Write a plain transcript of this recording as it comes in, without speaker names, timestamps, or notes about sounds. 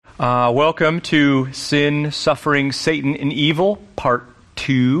Welcome to Sin, Suffering, Satan, and Evil, Part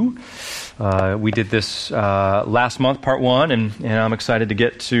 2. We did this last month, Part 1, and I'm excited to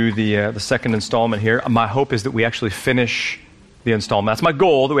get to the second installment here. My hope is that we actually finish the installment. That's my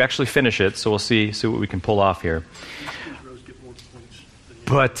goal, that we actually finish it, so we'll see what we can pull off here.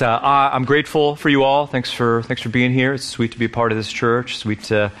 But I'm grateful for you all. Thanks for being here. It's sweet to be a part of this church, sweet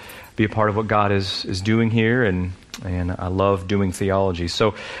to be a part of what God is doing here, and I love doing theology.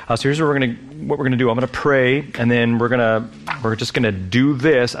 So here's what we're gonna do. I'm gonna pray, and then we're just gonna do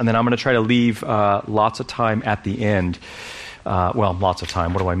this, and then I'm gonna try to leave lots of time at the end. Lots of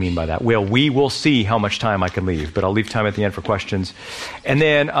time. What do I mean by that? Well, we will see how much time I can leave, but I'll leave time at the end for questions. And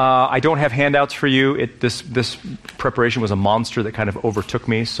then I don't have handouts for you. This preparation was a monster that kind of overtook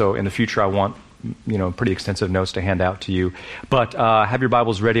me. So in the future, I want pretty extensive notes to hand out to you. But have your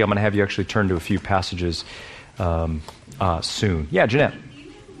Bibles ready. I'm going to have you actually turn to a few passages soon. Yeah, Jeanette.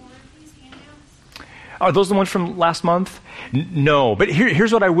 Are those the ones from last month? No, but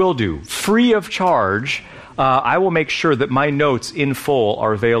here's what I will do. Free of charge, I will make sure that my notes in full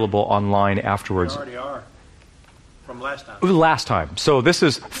are available online afterwards. They already are. From last time. Last time. So this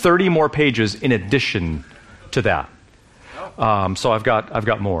is 30 more pages in addition to that. So I've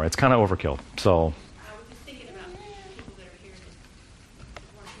got more. It's kind of overkill. So. I was just thinking about people that are here.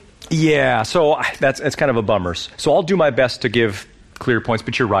 Yeah, so it's kind of a bummer. So I'll do my best to give clear points,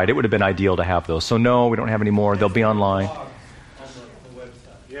 but you're right. It would have been ideal to have those. So no, we don't have any more. They'll be online.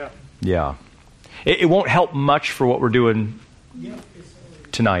 Yeah. It won't help much for what we're doing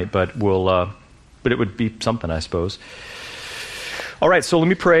tonight, but but it would be something, I suppose. All right, so let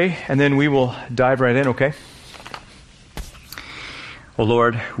me pray, and then we will dive right in, okay? Well,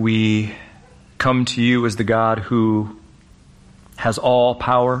 Lord, we come to you as the God who has all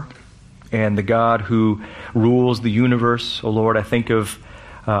power and the God who rules the universe. Oh, Lord, I think of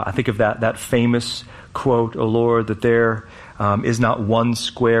that famous quote, oh, Lord, that there is not 1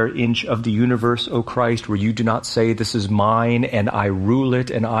 square inch of the universe, O Christ, where you do not say, this is mine and I rule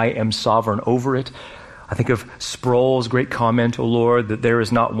it and I am sovereign over it. I think of Sproul's great comment, O Lord, that there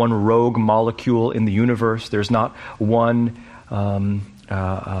is not one rogue molecule in the universe. There's not one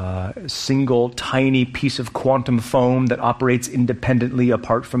single tiny piece of quantum foam that operates independently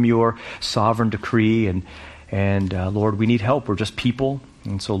apart from your sovereign decree. And Lord, we need help. We're just people.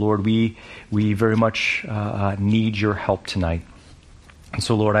 And so, Lord, we very much need your help tonight. And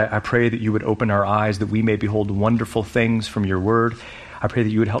so, Lord, I pray that you would open our eyes that we may behold wonderful things from your word. I pray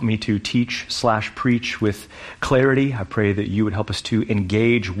that you would help me to teach/preach with clarity. I pray that you would help us to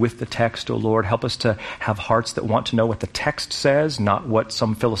engage with the text, O Lord. Help us to have hearts that want to know what the text says, not what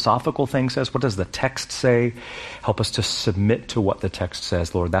some philosophical thing says. What does the text say? Help us to submit to what the text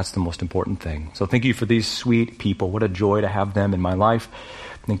says, Lord. That's the most important thing. So thank you for these sweet people. What a joy to have them in my life.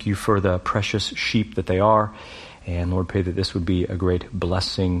 Thank you for the precious sheep that they are. And Lord, pray that this would be a great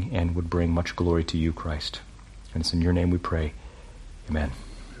blessing and would bring much glory to you, Christ. And it's in your name we pray. Amen.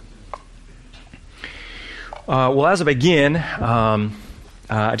 As I begin,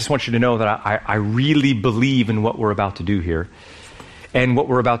 I just want you to know that I really believe in what we're about to do here. And what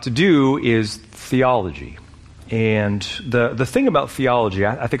we're about to do is theology. And the thing about theology,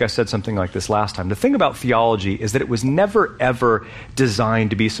 I think I said something like this last time. The thing about theology is that it was never, ever designed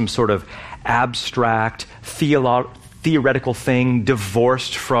to be some sort of abstract, theoretical thing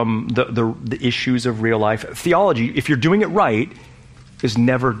divorced from the issues of real life. Theology, if you're doing it right, is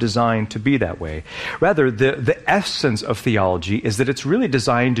never designed to be that way. Rather, the essence of theology is that it's really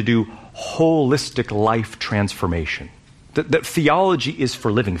designed to do holistic life transformation. That theology is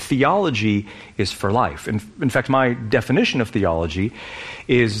for living. Theology is for life. In fact, my definition of theology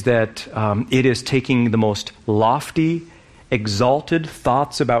is that it is taking the most lofty, exalted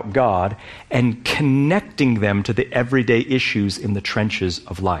thoughts about God and connecting them to the everyday issues in the trenches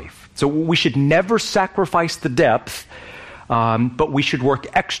of life. So we should never sacrifice the depth, but we should work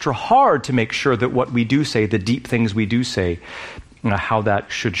extra hard to make sure that what we do say, the deep things we do say, how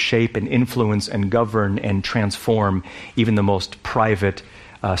that should shape and influence and govern and transform even the most private,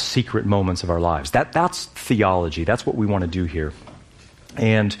 secret moments of our lives. That's theology. That's what we want to do here.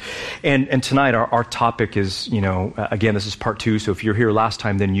 And tonight our topic is, again, this is part 2, so if you're here last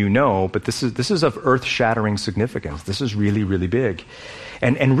time, then but this is of earth-shattering significance. This is really, really big.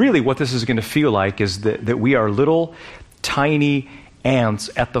 And really what this is going to feel like is that we are little, tiny ants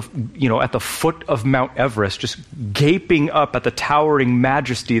at the foot of Mount Everest, just gaping up at the towering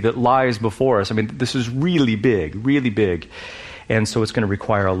majesty that lies before us. I mean, this is really big, really big. And so it's going to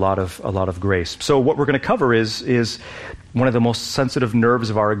require a lot of grace. So what we're going to cover is one of the most sensitive nerves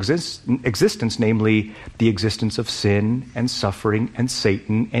of our existence, namely the existence of sin and suffering and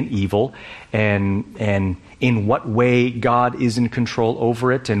Satan and evil, and in what way God is in control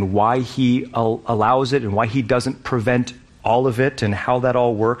over it, and why he allows it, and why he doesn't prevent all of it, and how that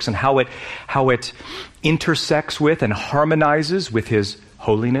all works, and how it intersects with and harmonizes with his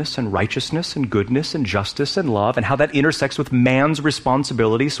holiness and righteousness and goodness and justice and love, and how that intersects with man's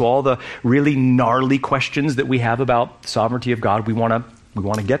responsibility. So all the really gnarly questions that we have about the sovereignty of God, we want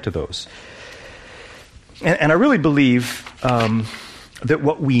to get to those. And I really believe that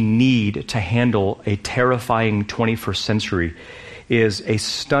what we need to handle a terrifying 21st century is a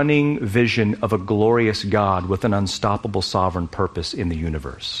stunning vision of a glorious God with an unstoppable sovereign purpose in the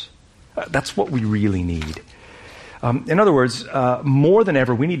universe. That's what we really need. In other words, more than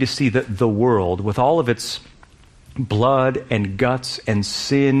ever, we need to see that the world, with all of its blood and guts and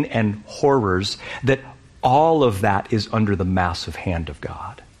sin and horrors, that all of that is under the massive hand of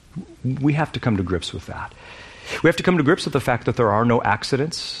God. We have to come to grips with that. We have to come to grips with the fact that there are no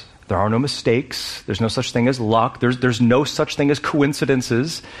accidents, there are no mistakes, there's no such thing as luck, there's no such thing as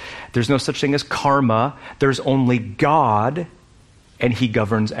coincidences, there's no such thing as karma, there's only God, and he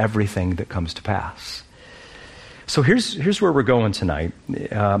governs everything that comes to pass. So here's where we're going tonight.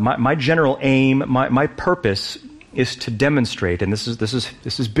 My general aim, my purpose is to demonstrate, and this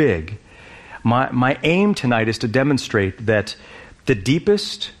is big. My aim tonight is to demonstrate that the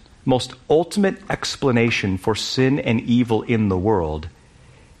deepest, most ultimate explanation for sin and evil in the world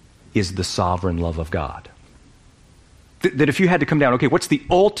is the sovereign love of God. That if you had to come down, okay, what's the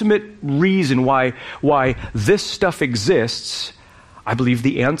ultimate reason why this stuff exists? I believe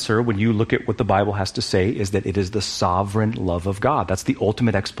the answer, when you look at what the Bible has to say, is that it is the sovereign love of God. That's the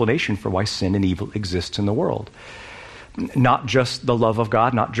ultimate explanation for why sin and evil exists in the world. Not just the love of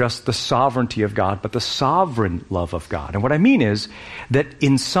God, not just the sovereignty of God, but the sovereign love of God. And what I mean is that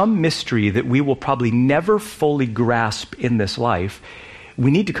in some mystery that we will probably never fully grasp in this life, we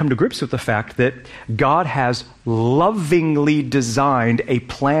need to come to grips with the fact that God has lovingly designed a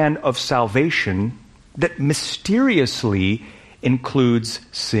plan of salvation that mysteriously includes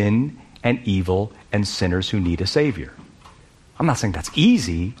sin and evil and sinners who need a Savior. I'm not saying that's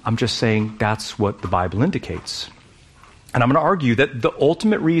easy. I'm just saying that's what the Bible indicates. And I'm going to argue that the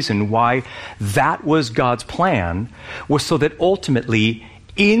ultimate reason why that was God's plan was so that ultimately,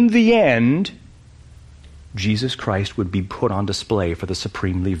 in the end, Jesus Christ would be put on display for the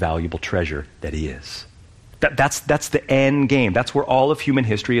supremely valuable treasure that he is. That's the end game. That's where all of human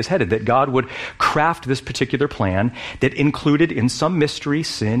history is headed, that God would craft this particular plan that included in some mystery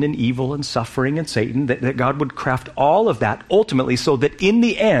sin and evil and suffering and Satan, that God would craft all of that ultimately so that in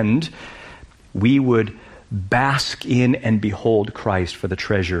the end, we would bask in and behold Christ for the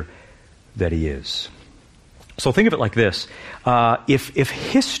treasure that he is. So think of it like this. If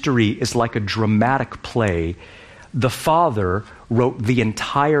history is like a dramatic play, the Father wrote the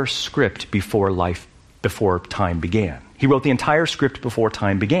entire script before time began. He wrote the entire script before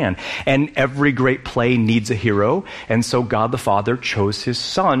time began. And every great play needs a hero. And so God the Father chose his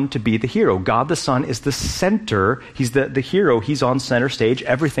Son to be the hero. God the Son is the center. He's the hero. He's on center stage.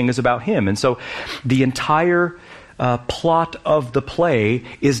 Everything is about him. And so the entire plot of the play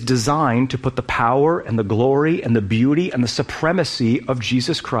is designed to put the power and the glory and the beauty and the supremacy of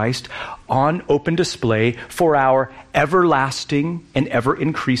Jesus Christ on open display for our everlasting and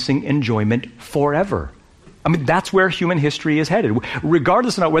ever-increasing enjoyment forever. I mean, that's where human history is headed.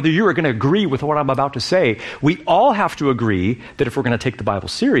 Regardless of whether you are going to agree with what I'm about to say, we all have to agree that if we're going to take the Bible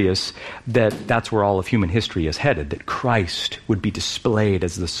serious, that's where all of human history is headed, that Christ would be displayed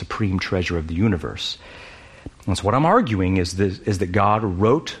as the supreme treasure of the universe. And so what I'm arguing is that God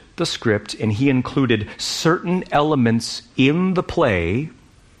wrote the script and he included certain elements in the play,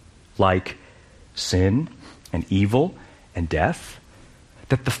 like sin and evil and death,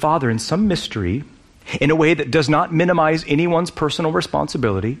 that the Father in some mystery, in a way that does not minimize anyone's personal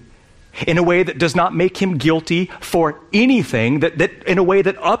responsibility, in a way that does not make him guilty for anything, that in a way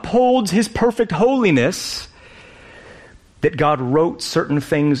that upholds his perfect holiness, that God wrote certain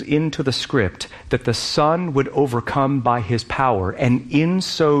things into the script that the Son would overcome by his power, and in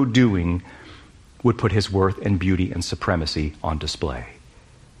so doing would put his worth and beauty and supremacy on display.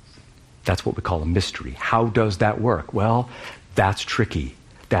 That's what we call a mystery. How does that work? Well, that's tricky.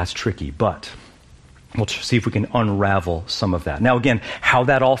 But we'll see if we can unravel some of that. Now again, how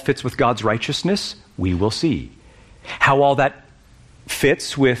that all fits with God's righteousness, we will see. How all that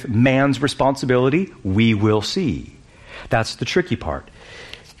fits with man's responsibility, we will see. That's the tricky part.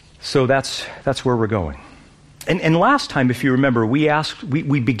 So that's where we're going. And last time, if you remember,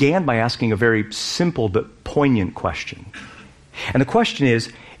 we began by asking a very simple but poignant question. And the question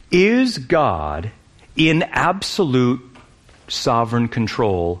is God in absolute sovereign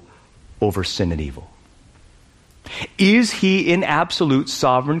control over sin and evil? Is he in absolute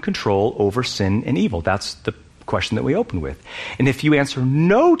sovereign control over sin and evil? That's the question that we open with. And if you answer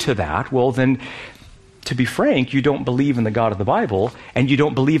no to that, well then, to be frank, you don't believe in the God of the Bible, and you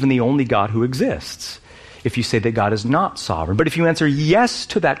don't believe in the only God who exists, if you say that God is not sovereign. But if you answer yes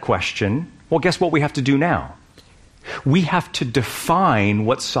to that question, well, guess what we have to do now? We have to define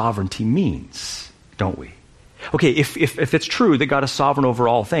what sovereignty means, don't we? Okay, if it's true that God is sovereign over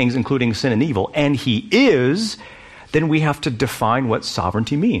all things, including sin and evil, and he is, then we have to define what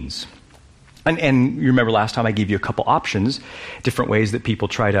sovereignty means. And you remember last time I gave you a couple options, different ways that people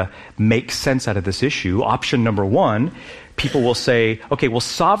try to make sense out of this issue. Option number one, people will say, okay, well,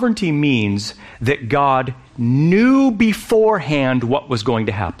 sovereignty means that God knew beforehand what was going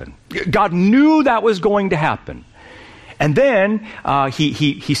to happen. God knew that was going to happen. And then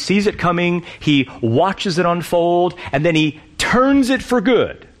he sees it coming, he watches it unfold, and then he turns it for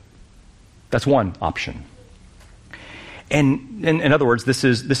good. That's one option. And in other words, this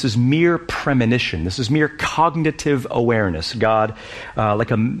is mere premonition. This is mere cognitive awareness. God, like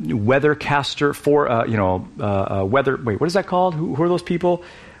a weathercaster weather. Wait, what is that called? Who are those people?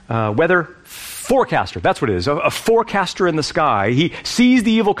 Weather forecaster. That's what it is. A forecaster in the sky. He sees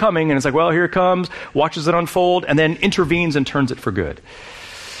the evil coming, and it's like, well, here it comes. Watches it unfold, and then intervenes and turns it for good.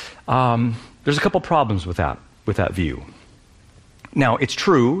 There's a couple problems with that view. Now, it's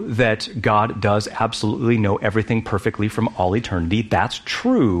true that God does absolutely know everything perfectly from all eternity. That's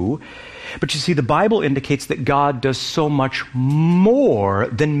true. But you see, the Bible indicates that God does so much more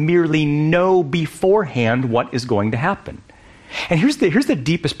than merely know beforehand what is going to happen. And here's the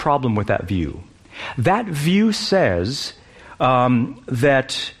deepest problem with that view. That view says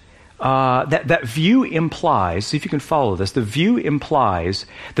that view implies, see if you can follow this, the view implies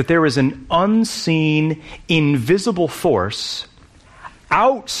that there is an unseen, invisible force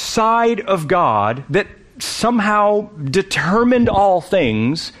outside of God that somehow determined all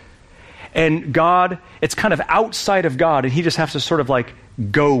things, and God, it's kind of outside of God, and he just has to sort of like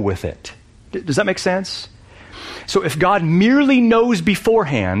go with it. Does that make sense? So if God merely knows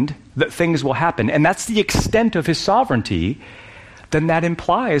beforehand that things will happen, and that's the extent of his sovereignty, then that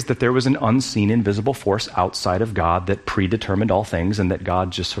implies that there was an unseen, invisible force outside of God that predetermined all things, and that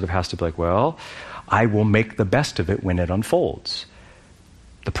God just sort of has to be like, well, I will make the best of it when it unfolds.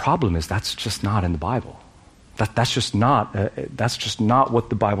 The problem is that's just not in the Bible. That's just not what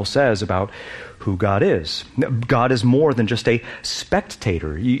the Bible says about who God is. God is more than just a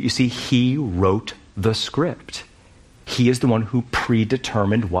spectator. You see, he wrote the script. He is the one who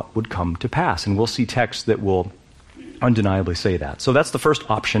predetermined what would come to pass. And we'll see texts that will undeniably say that. So that's the first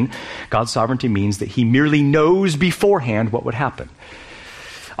option. God's sovereignty means that he merely knows beforehand what would happen.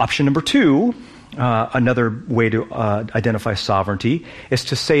 Option number two, another way to identify sovereignty, is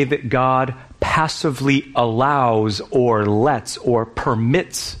to say that God passively allows or lets or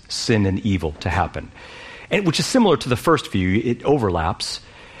permits sin and evil to happen, and which is similar to the first view. It overlaps.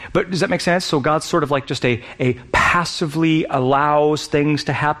 But does that make sense? So God's sort of like just a passively allows things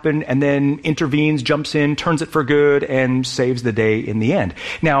to happen and then intervenes, jumps in, turns it for good, and saves the day in the end.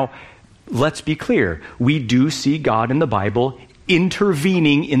 Now, let's be clear. We do see God in the Bible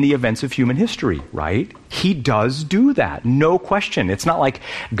intervening in the events of human history, right? He does do that, no question. It's not like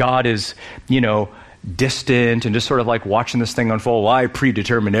God is, distant and just sort of like watching this thing unfold. Well, I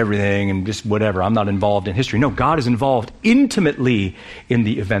predetermine everything and just whatever. I'm not involved in history. No, God is involved intimately in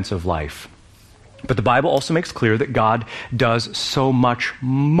the events of life. But the Bible also makes clear that God does so much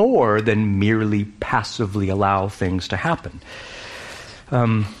more than merely passively allow things to happen.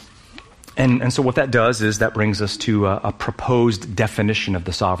 And so what that does is that brings us to a proposed definition of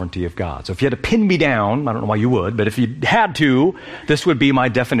the sovereignty of God. So if you had to pin me down, I don't know why you would, but if you had to, this would be my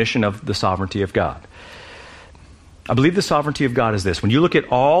definition of the sovereignty of God. I believe the sovereignty of God is this. When you look at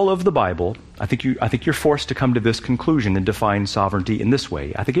all of the Bible, I think you're forced to come to this conclusion and define sovereignty in this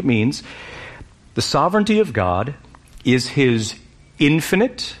way. I think it means the sovereignty of God is his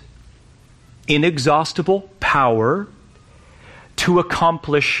infinite, inexhaustible power to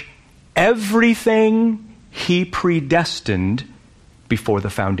accomplish everything he predestined before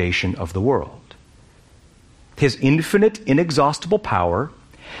the foundation of the world. His infinite, inexhaustible power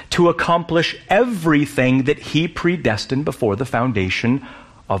to accomplish everything that he predestined before the foundation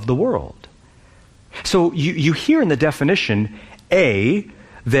of the world. So you hear in the definition, A,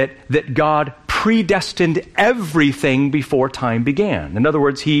 that God predestined everything before time began. In other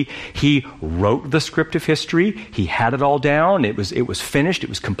words, he wrote the script of history. He had it all down. It was finished. It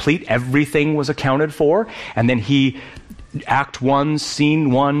was complete. Everything was accounted for. And then Act 1,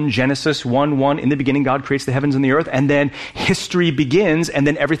 Scene 1, Genesis 1:1, in the beginning God creates the heavens and the earth, and then history begins, and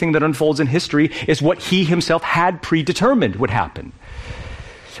then everything that unfolds in history is what he himself had predetermined would happen.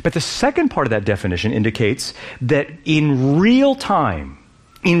 But the second part of that definition indicates that in real time,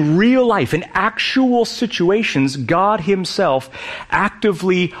 in real life, in actual situations, God himself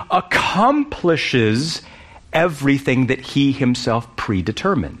actively accomplishes everything that he himself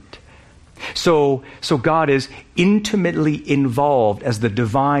predetermined. So God is intimately involved as the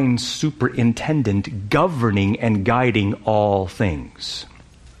divine superintendent, governing and guiding all things.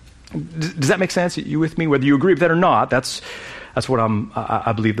 Does that make sense? Are you with me? Whether you agree with that or not, that's what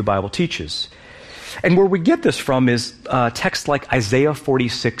I believe the Bible teaches. And where we get this from is texts like Isaiah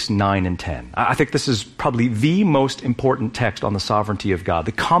 46, 9, and 10. I think this is probably the most important text on the sovereignty of God,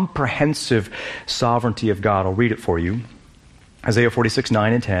 the comprehensive sovereignty of God. I'll read it for you. Isaiah 46,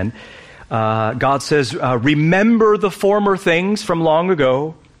 9, and 10. God says, remember the former things from long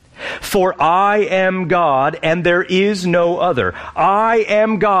ago, for I am God and there is no other. I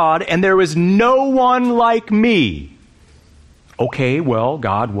am God and there is no one like me. Okay, well,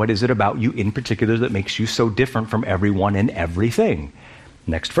 God, what is it about you in particular that makes you so different from everyone and everything?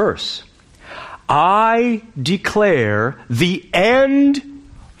 Next verse. I declare the end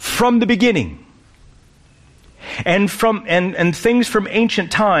from the beginning. And things from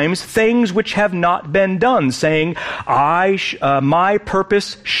ancient times, things which have not been done, saying, my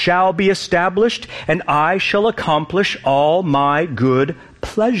purpose shall be established, and I shall accomplish all my good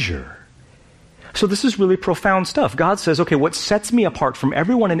pleasure. So this is really profound stuff. God says, okay, what sets me apart from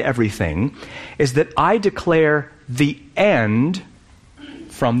everyone and everything is that I declare the end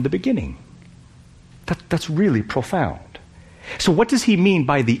from the beginning. That's really profound. So what does he mean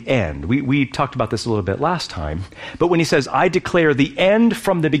by the end? We talked about this a little bit last time. But when he says, I declare the end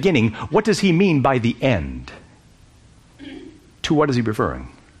from the beginning, what does he mean by the end? To what is he referring?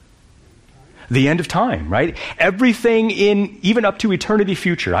 The end of time, right? Everything even up to eternity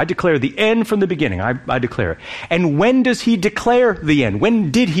future. I declare the end from the beginning. I declare it. And when does he declare the end?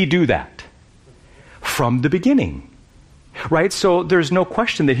 When did he do that? From the beginning, right? So there's no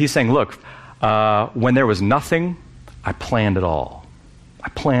question that he's saying, look, when there was nothing, I planned it all. I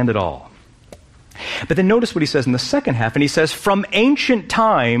planned it all. But then notice what he says in the second half, and he says, from ancient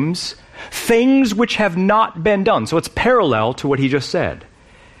times, things which have not been done. So it's parallel to what he just said.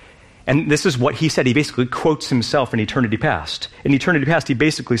 And this is what he said. He basically quotes himself in eternity past. In eternity past, he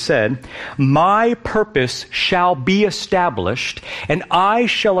basically said, my purpose shall be established, and I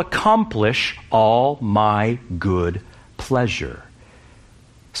shall accomplish all my good pleasure.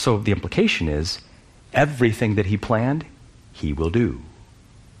 So the implication is, everything that he planned, he will do.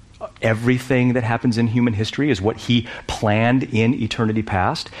 Everything that happens in human history is what he planned in eternity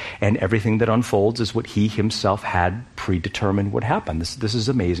past, and everything that unfolds is what he himself had predetermined would happen. This is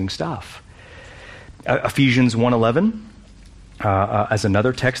amazing stuff. Ephesians 1:11 as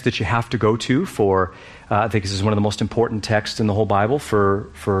another text that you have to go to for, I think this is one of the most important texts in the whole Bible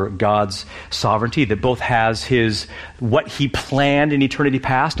for God's sovereignty, that both has what he planned in eternity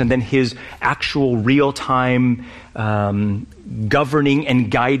past and then his actual real-time governing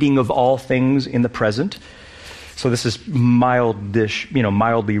and guiding of all things in the present. So this is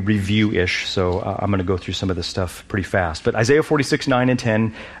mildly review-ish, so I'm going to go through some of this stuff pretty fast. But Isaiah 46, 9, and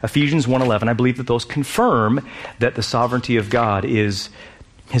 10, Ephesians 1:11, I believe that those confirm that the sovereignty of God is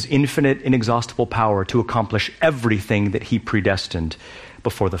his infinite, inexhaustible power to accomplish everything that he predestined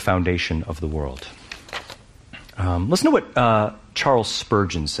before the foundation of the world. Listen to what Charles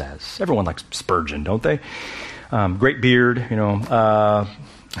Spurgeon says. Everyone likes Spurgeon, don't they? Great beard,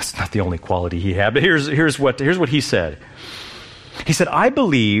 that's not the only quality he had, but here's what he said. He said, I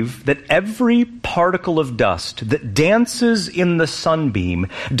believe that every particle of dust that dances in the sunbeam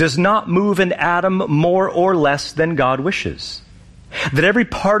does not move an atom more or less than God wishes. That every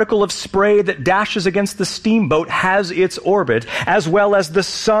particle of spray that dashes against the steamboat has its orbit, as well as the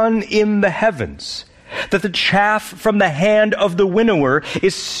sun in the heavens. That the chaff from the hand of the winnower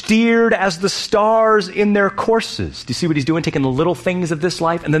is steered as the stars in their courses. Do you see what he's doing? Taking the little things of this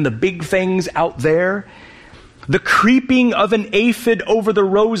life and then the big things out there. The creeping of an aphid over the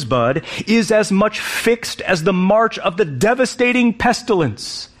rosebud is as much fixed as the march of the devastating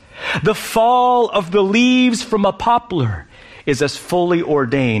pestilence. The fall of the leaves from a poplar is as fully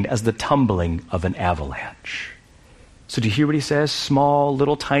ordained as the tumbling of an avalanche. So do you hear what he says? Small,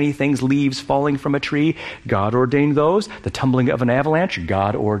 little, tiny things, leaves falling from a tree. God ordained those. The tumbling of an avalanche,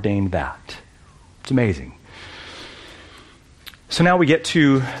 God ordained that. It's amazing. So now we get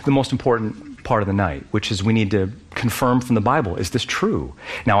to the most important part of the night, which is we need to confirm from the Bible, is this true?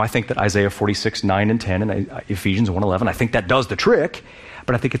 Now, I think that Isaiah 46, 9 and 10, and Ephesians 1:11, I think that does the trick,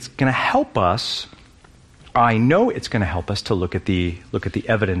 but I think it's going to help us. I know it's going to help us to look at the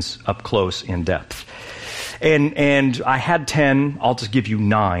evidence up close in depth. And I had 10. I'll just give you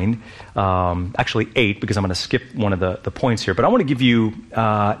 9. Actually 8, because I'm going to skip one of the points here. But I want to give you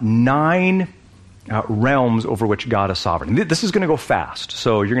 9 realms over which God is sovereign. This is going to go fast,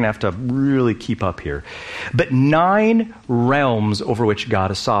 so you're going to have to really keep up here. But 9 realms over which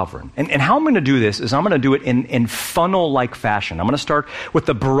God is sovereign. And how I'm going to do this is I'm going to do it in funnel-like fashion. I'm going to start with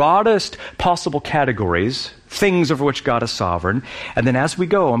the broadest possible categories, things over which God is sovereign. And then as we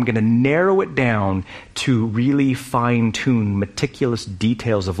go, I'm going to narrow it down to really fine-tune meticulous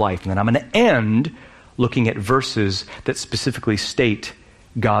details of life. And then I'm going to end looking at verses that specifically state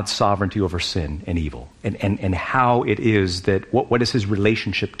God's sovereignty over sin and evil, and how it is that, what is his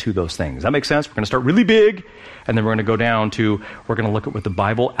relationship to those things. Does that make sense? We're going to start really big, and then we're going to go down to, we're going to look at what the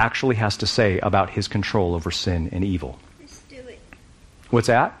Bible actually has to say about his control over sin and evil. Let's do it. What's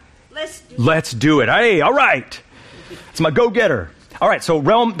that? Let's do it. Hey, all right. It's my go-getter. All right, so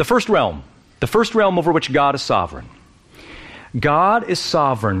the first realm over which God is sovereign. God is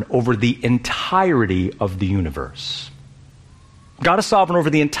sovereign over the entirety of the universe. God is sovereign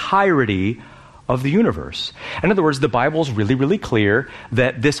over the entirety of the universe. In other words, the Bible is really, really clear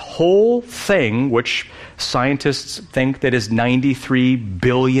that this whole thing, which scientists think that is 93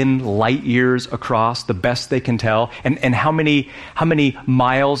 billion light years across, the best they can tell, and how many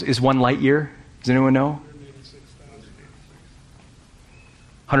miles is one light year? Does anyone know?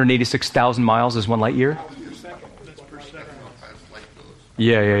 186,000 miles is one light year?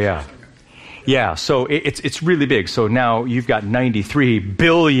 Yeah. Yeah, so it's really big. So now you've got 93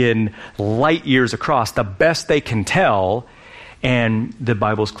 billion light years across, the best they can tell, and the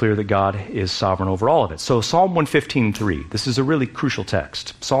Bible is clear that God is sovereign over all of it. So Psalm 115:3, this is a really crucial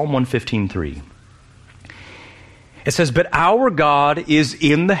text. Psalm 115:3. It says, "But our God is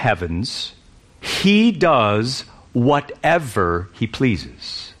in the heavens. He does whatever he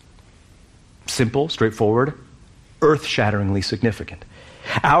pleases." Simple, straightforward, earth-shatteringly significant.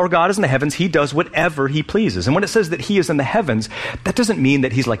 Our God is in the heavens. He does whatever he pleases. And when it says that he is in the heavens, that doesn't mean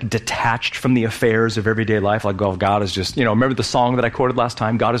that he's like detached from the affairs of everyday life. Like, oh, God is just, remember the song that I quoted last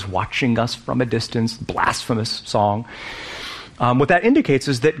time? God is watching us from a distance. Blasphemous song. What that indicates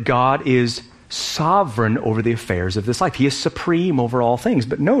is that God is sovereign over the affairs of this life. He is supreme over all things.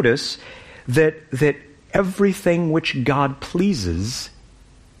 But notice that everything which God pleases,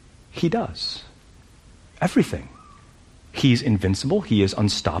 he does. Everything. He's invincible. He is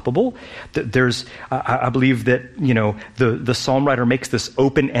unstoppable. I believe that, the psalm writer makes this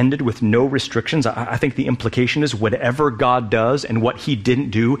open-ended with no restrictions. I think the implication is whatever God does and what he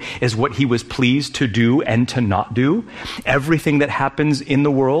didn't do is what he was pleased to do and to not do. Everything that happens in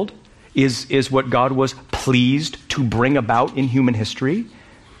the world is what God was pleased to bring about in human history.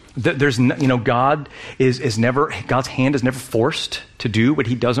 God's hand is never forced to do what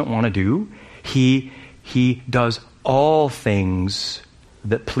he doesn't want to do. He does all things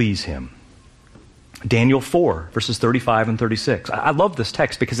that please him. Daniel 4, verses 35 and 36. I love this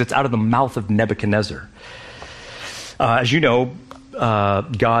text because it's out of the mouth of Nebuchadnezzar. As you know,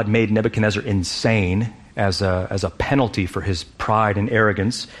 God made Nebuchadnezzar insane as a penalty for his pride and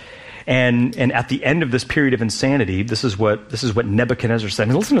arrogance. And at the end of this period of insanity, this is what Nebuchadnezzar said.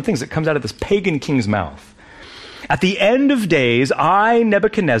 And listen to things that comes out of this pagan king's mouth. "At the end of days, I,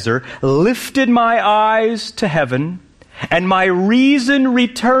 Nebuchadnezzar, lifted my eyes to heaven, and my reason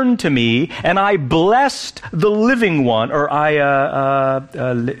returned to me, and I blessed the living one," or I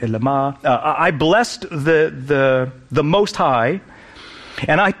blessed the Most High,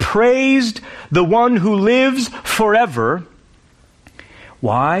 "and I praised the one who lives forever."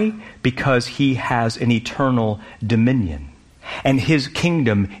 Why? Because he has an eternal dominion. And his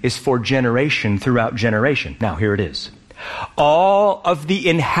kingdom is for generation throughout generation. Now, here it is. "All of the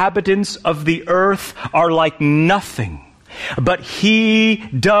inhabitants of the earth are like nothing, but he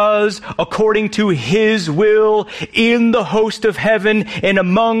does according to his will in the host of heaven and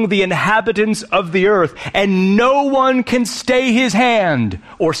among the inhabitants of the earth. And no one can stay his hand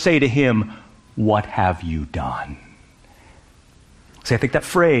or say to him, 'What have you done?'" See, I think that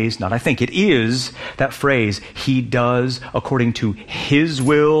phrase, it is that phrase, "he does according to his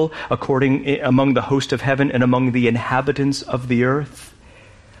will, among the host of heaven and among the inhabitants of the earth."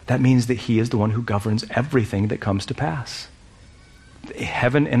 That means that he is the one who governs everything that comes to pass.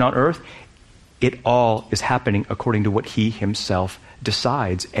 Heaven and on earth, it all is happening according to what he himself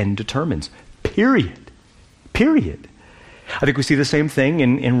decides and determines. period. I think we see the same thing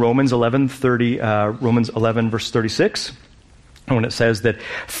in Romans 11, verse 36, when it says that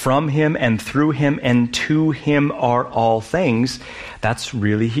from him and through him and to him are all things. That's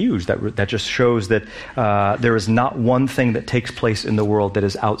really huge. That just shows that there is not one thing that takes place in the world that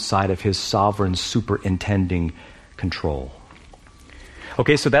is outside of his sovereign, superintending control.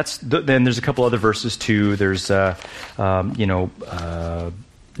 Okay, so then there's a couple other verses too. There's,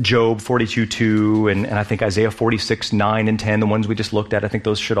 Job 42:2, and I think Isaiah 46:9 and 10, the ones we just looked at. I think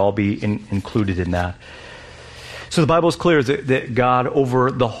those should all be included in that. So the Bible is clear that God, over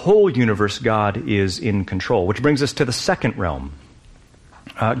the whole universe, God is in control, which brings us to the second realm.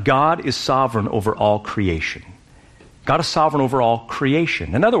 God is sovereign over all creation. God is sovereign over all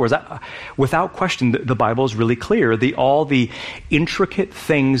creation. In other words, without question, the Bible is really clear. All the intricate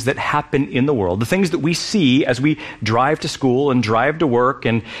things that happen in the world, the things that we see as we drive to school and drive to work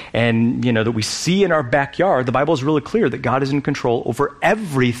and that we see in our backyard, the Bible is really clear that God is in control over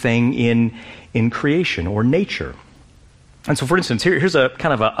everything in creation or nature. And so, for instance, here's a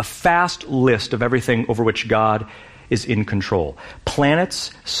kind of a fast list of everything over which God is in control.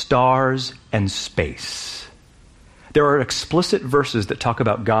 Planets, stars, and space. There are explicit verses that talk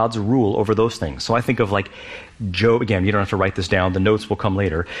about God's rule over those things. So I think of like Job, again, you don't have to write this down, the notes will come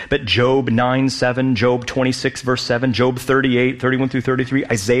later, but Job 9:7, Job 26, verse 7, Job 38, 31 through 33,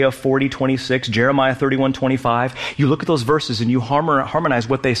 Isaiah 40, 26, Jeremiah 31, 25. You look at those verses and you harmonize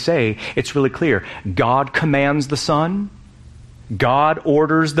what they say, it's really clear. God commands the sun. God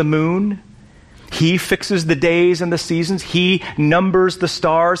orders the moon. He fixes the days and the seasons. He numbers the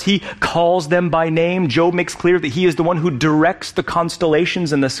stars. He calls them by name. Job makes clear that he is the one who directs the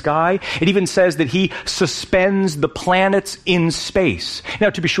constellations in the sky. It even says that he suspends the planets in space.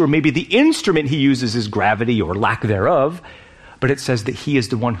 Now, to be sure, maybe the instrument he uses is gravity or lack thereof, but it says that he is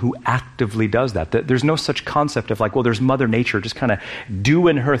the one who actively does that. There's no such concept of like, well, there's Mother Nature just kind of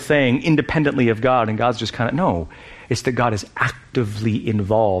doing her thing independently of God, and God's just kind of, no. It's that God is actively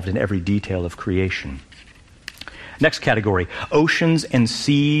involved in every detail of creation. Next category, oceans and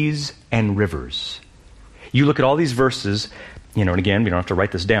seas and rivers. You look at all these verses, and again, we don't have to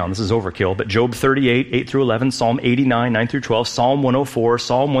write this down. This is overkill, but Job 38, 8 through 11, Psalm 89, 9 through 12, Psalm 104,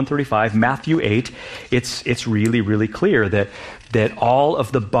 Psalm 135, Matthew 8. It's really, really clear that all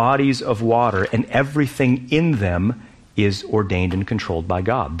of the bodies of water and everything in them is ordained and controlled by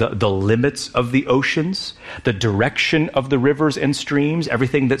God. The limits of the oceans, the direction of the rivers and streams,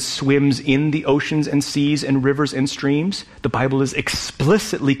 everything that swims in the oceans and seas and rivers and streams, the Bible is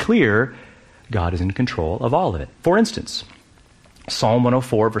explicitly clear God is in control of all of it. For instance, Psalm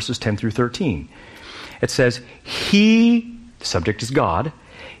 104, verses 10 through 13. It says, the subject is God,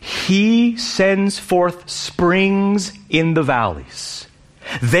 He sends forth springs in the valleys.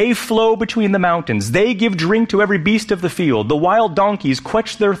 They flow between the mountains. They give drink to every beast of the field. The wild donkeys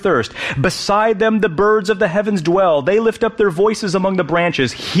quench their thirst. Beside them the birds of the heavens dwell. They lift up their voices among the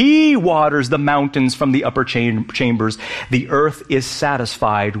branches. He waters the mountains from the upper chambers. The earth is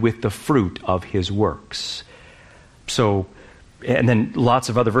satisfied with the fruit of his works. So, and then lots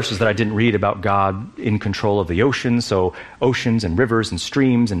of other verses that I didn't read about God in control of the oceans. So oceans and rivers and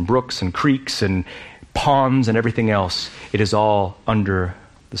streams and brooks and creeks and ponds and everything else. It is all under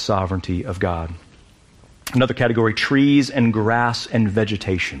the sovereignty of God. Another category, trees and grass and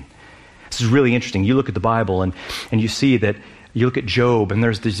vegetation. This is really interesting. You look at the Bible and you see that, you look at Job and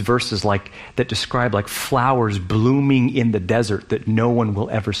there's these verses like that describe like flowers blooming in the desert that no one will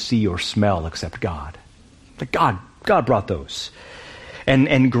ever see or smell except God. Like God brought those.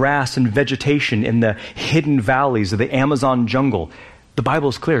 And grass and vegetation in the hidden valleys of the Amazon jungle. The Bible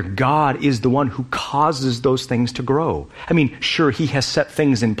is clear. God is the one who causes those things to grow. I mean, sure, he has set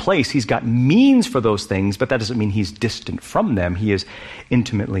things in place. He's got means for those things, but that doesn't mean he's distant from them. He is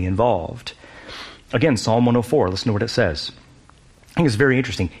intimately involved. Again, Psalm 104, listen to what it says. I think it's very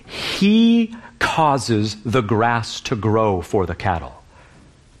interesting. He causes the grass to grow for the cattle.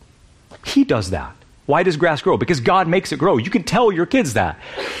 He does that. Why does grass grow? Because God makes it grow. You can tell your kids that.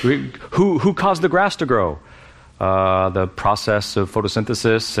 Who caused the grass to grow? The process of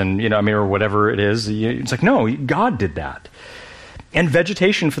photosynthesis and, or whatever it is. It's like, no, God did that. And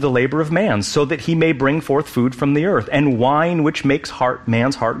vegetation for the labor of man, so that he may bring forth food from the earth, and wine which makes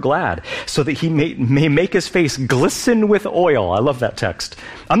man's heart glad, so that he may make his face glisten with oil. I love that text.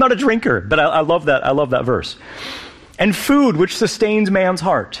 I'm not a drinker, but I love that. I love that verse. And food which sustains man's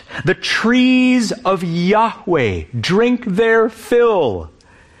heart. The trees of Yahweh drink their fill.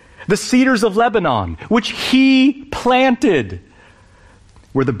 The cedars of Lebanon, which he planted,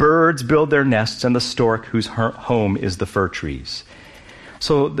 where the birds build their nests and the stork whose home is the fir trees.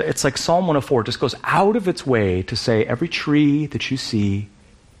 So it's like Psalm 104 just goes out of its way to say every tree that you see,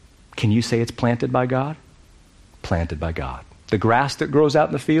 can you say it's planted by God? Planted by God. The grass that grows out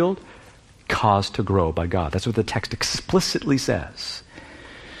in the field, caused to grow by God. That's what the text explicitly says.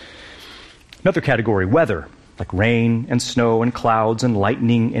 Another category, weather, like rain and snow and clouds and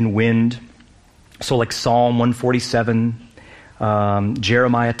lightning and wind. So like Psalm 147,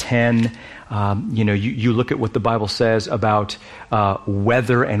 Jeremiah 10, you look at what the Bible says about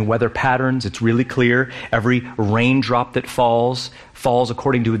weather and weather patterns. It's really clear. Every raindrop that falls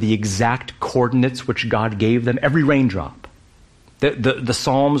according to the exact coordinates which God gave them. Every raindrop. The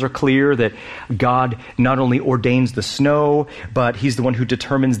Psalms are clear that God not only ordains the snow, but he's the one who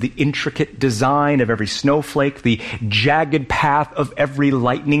determines the intricate design of every snowflake. The jagged path of every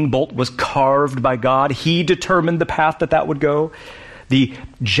lightning bolt was carved by God. He determined the path that would go. The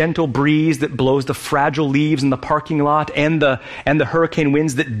gentle breeze that blows the fragile leaves in the parking lot and the hurricane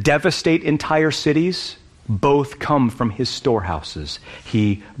winds that devastate entire cities, both come from his storehouses.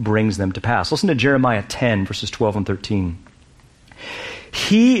 He brings them to pass. Listen to Jeremiah 10, verses 12 and 13.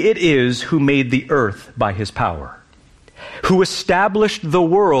 He it is who made the earth by his power, who established the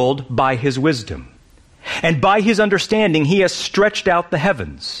world by his wisdom, and by his understanding he has stretched out the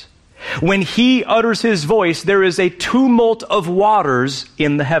heavens. When he utters his voice, there is a tumult of waters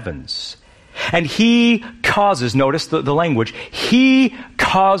in the heavens. And he causes, notice the language, he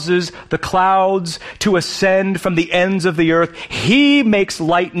causes the clouds to ascend from the ends of the earth. He makes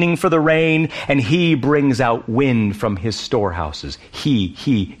lightning for the rain, and he brings out wind from his storehouses.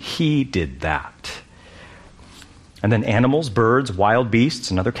 He did that. And then animals, birds, wild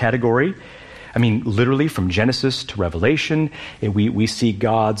beasts, another category. I mean, literally from Genesis to Revelation, we see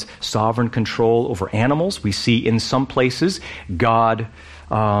God's sovereign control over animals. We see in some places God...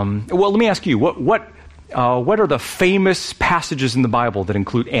 well, let me ask you, what are the famous passages in the Bible that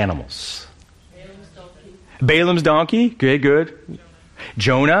include animals? Balaam's donkey. Balaam's donkey, good.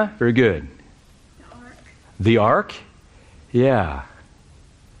 Jonah, very good. The ark. The ark, yeah.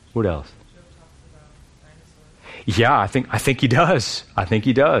 What else? Yeah, I think he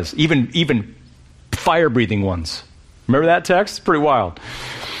does. Even fire-breathing ones. Remember that text? It's pretty wild.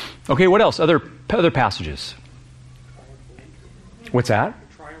 Okay, what else? Other passages. What's that?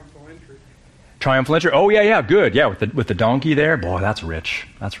 Triumphal entry. Oh, yeah, good. Yeah, with the donkey there. Boy, that's rich.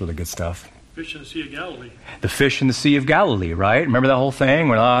 That's really good stuff. Fish in the Sea of Galilee. The fish in the Sea of Galilee, right? Remember that whole thing?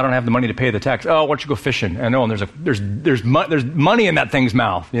 Well, I don't have the money to pay the tax. Oh, why don't you go fishing? I know, and there's money in that thing's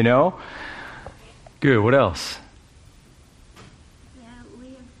mouth, you know? Good. What else? Yeah,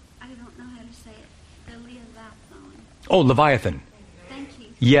 I don't know how to say it. The Leviathan. Oh, Leviathan. Thank you.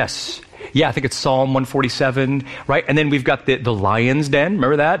 Yes. Yeah, I think it's Psalm 147, right? And then we've got the lion's den.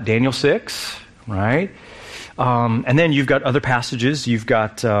 Remember that? Daniel 6, right? And then you've got other passages. You've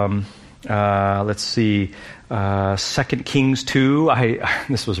got, let's see, 2 Kings 2.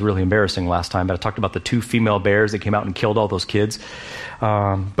 This was really embarrassing last time, but I talked about the 2 female bears that came out and killed all those kids.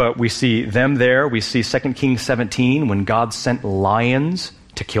 But we see them there. We see 2 Kings 17 when God sent lions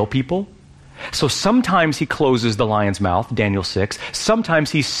to kill people. So sometimes he closes the lion's mouth, Daniel 6. Sometimes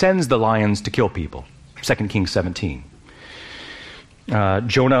he sends the lions to kill people, 2 Kings 17.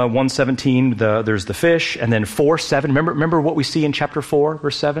 Jonah 1:17, there's the fish. And then 4:7. Remember what we see in chapter 4,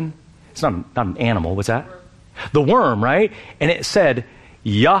 verse 7? It's not an animal. What's that? The worm, right? And it said,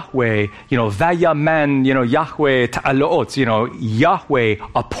 Yahweh, Vayaman, Yahweh ta'alot, Yahweh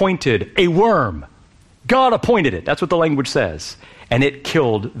appointed a worm. God appointed it. That's what the language says. And it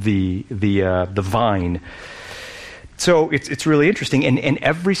killed the vine. So it's really interesting. And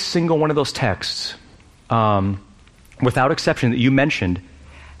every single one of those texts, without exception that you mentioned,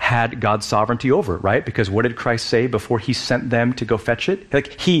 had God's sovereignty over it, right? Because what did Christ say before he sent them to go fetch it?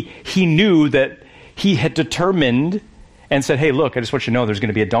 Like he knew that he had determined and said, hey, look, I just want you to know there's going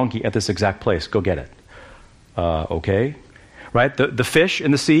to be a donkey at this exact place. Go get it. Okay. Right? The fish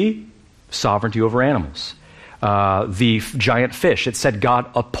in the sea, sovereignty over animals. The giant fish, it said God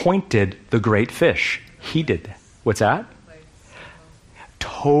appointed the great fish. He did that. What's that?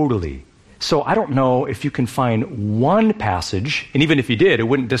 Totally. So I don't know if you can find one passage, and even if you did, it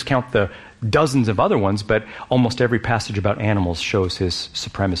wouldn't discount the dozens of other ones, but almost every passage about animals shows his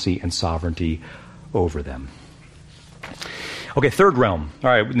supremacy and sovereignty over them. Okay, third realm.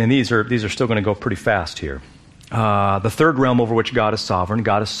 All right, and these are still going to go pretty fast here. The third realm over which God is sovereign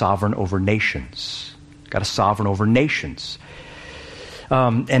over nations. God is sovereign over nations.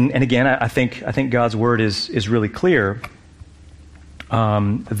 And again, I think God's word is really clear.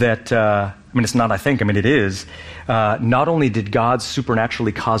 It's not I think, it is. Not only did God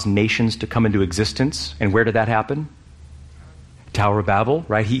supernaturally cause nations to come into existence, and where did that happen? Tower of Babel,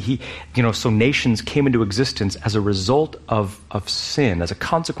 right? So nations came into existence as a result of sin, as a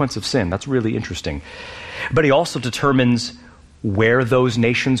consequence of sin. That's really interesting. But he also determines where those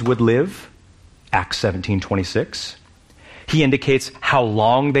nations would live, Acts 17:26. He indicates how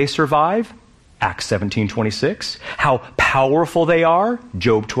long they survive, Acts 17:26. How powerful they are,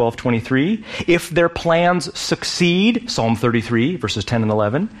 Job 12:23. If their plans succeed, Psalm 33, verses 10 and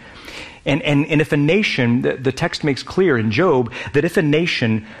 11. And if a nation, the text makes clear in Job that if a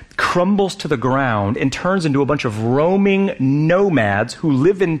nation crumbles to the ground and turns into a bunch of roaming nomads who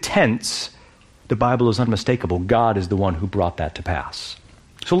live in tents, the Bible is unmistakable. God is the one who brought that to pass.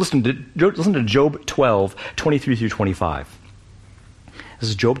 So listen to Job 12, 23 through 25. This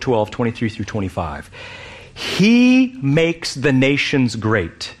is Job 12, 23 through 25. He makes the nations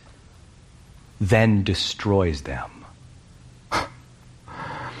great, then destroys them.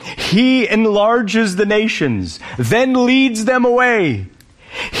 He enlarges the nations, then leads them away.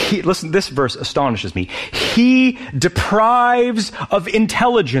 Listen, this verse astonishes me. He deprives of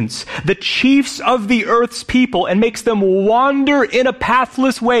intelligence the chiefs of the earth's people and makes them wander in a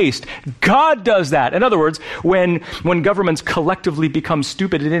pathless waste. God does that. In other words, when governments collectively become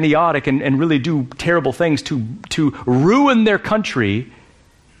stupid and idiotic and really do terrible things to ruin their country,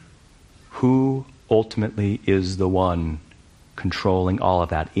 who ultimately is the one controlling all of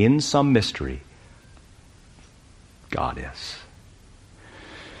that? In some mystery, God is.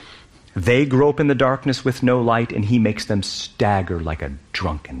 They grope in the darkness with no light, and he makes them stagger like a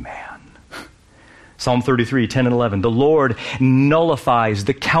drunken man. Psalm 33, 10 and 11. The Lord nullifies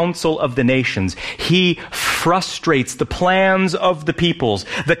the counsel of the nations. He frustrates the plans of the peoples.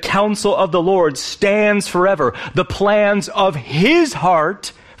 The counsel of the Lord stands forever. The plans of his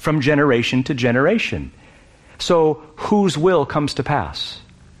heart from generation to generation. So whose will comes to pass?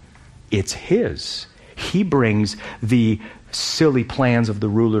 It's his. He brings the silly plans of the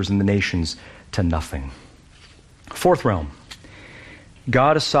rulers and the nations to nothing. Fourth realm.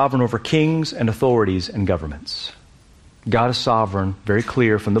 God is sovereign over kings and authorities and governments. God is sovereign, very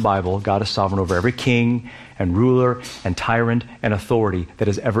clear from the Bible. God is sovereign over every king and ruler and tyrant and authority that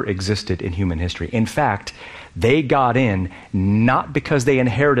has ever existed in human history. In fact, they got in not because they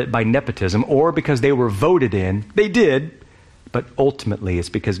inherited it by nepotism or because they were voted in. They did, but ultimately it's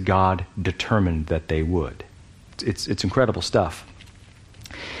because God determined that they would. It's incredible stuff.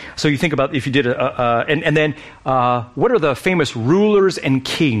 So you think about if you did and then what are the famous rulers and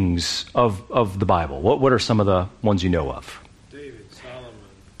kings of the Bible? What are some of the ones you know of?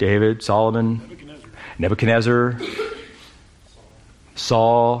 David, Solomon, Nebuchadnezzar,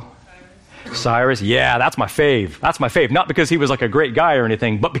 Saul, Cyrus. Yeah, that's my fave. That's my fave. Not because he was like a great guy or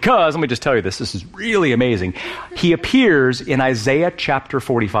anything, but because, let me just tell you this is really amazing. He appears in Isaiah chapter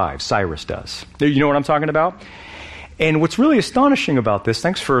 45. Cyrus does. You know what I'm talking about? And what's really astonishing about this,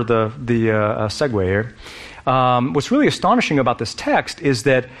 thanks for the segue here. What's really astonishing about this text is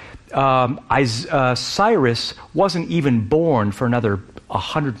that Cyrus wasn't even born for another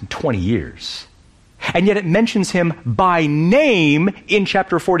 120 years. And yet it mentions him by name in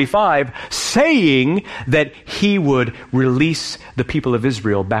chapter 45, saying that he would release the people of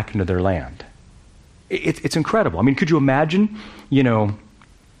Israel back into their land. It's incredible. I mean, could you imagine,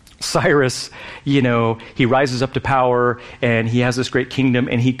 Cyrus, he rises up to power and he has this great kingdom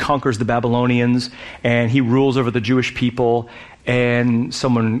and he conquers the Babylonians and he rules over the Jewish people, and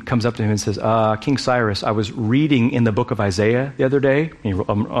someone comes up to him and says, King Cyrus, I was reading in the book of Isaiah the other day. He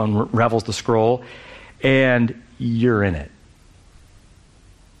unravels the scroll and you're in it.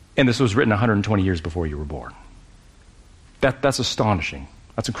 And this was written 120 years before you were born. That's astonishing.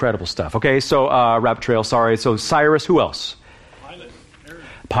 That's incredible stuff. Okay, so rabbit trail, sorry. So Cyrus, who else?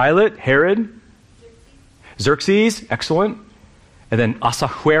 Pilate, Herod, Xerxes, excellent. And then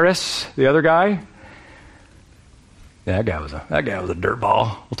Ahasuerus, the other guy. Yeah, that guy was a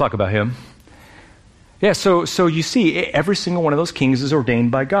dirtball. We'll talk about him. Yeah, so you see, every single one of those kings is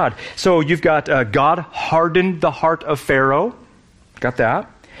ordained by God. So you've got God hardened the heart of Pharaoh. Got that?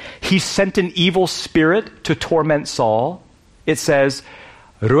 He sent an evil spirit to torment Saul. It says,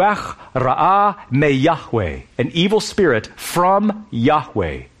 Ruach ra'ah me Yahweh, an evil spirit from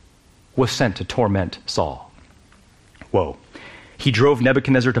Yahweh was sent to torment Saul. Whoa. He drove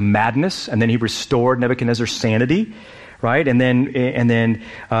Nebuchadnezzar to madness, and then he restored Nebuchadnezzar's sanity, right? And then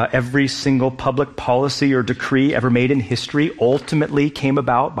every single public policy or decree ever made in history ultimately came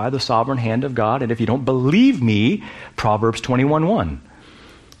about by the sovereign hand of God. And if you don't believe me, Proverbs 21:1.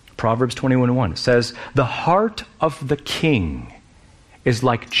 Proverbs 21:1 says, the heart of the king is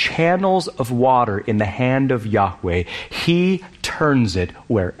like channels of water in the hand of Yahweh. He turns it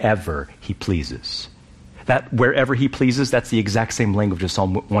wherever he pleases. that wherever he pleases, that's the exact same language as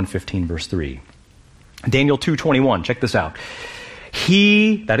Psalm 115, verse 3. Daniel 2:21, check this out.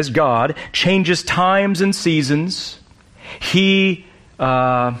 He, that is God, changes times and seasons. He,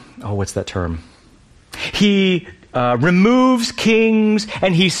 what's that term? He removes kings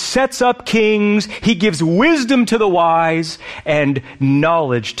and he sets up kings. He gives wisdom to the wise and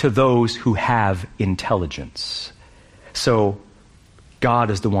knowledge to those who have intelligence. So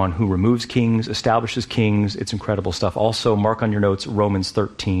God is the one who removes kings, establishes kings. It's incredible stuff. Also, mark on your notes Romans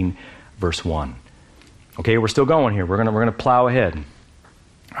 13, verse 1. Okay, we're still going here. We're gonna plow ahead.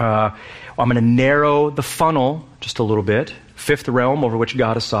 I'm going to narrow the funnel just a little bit. Fifth realm over which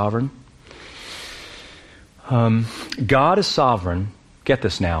God is sovereign. God is sovereign, get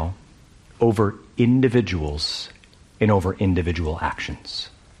this now, over individuals and over individual actions.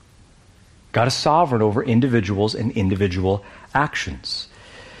 God is sovereign over individuals and individual actions.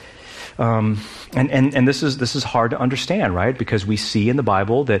 And this is hard to understand, right? Because we see in the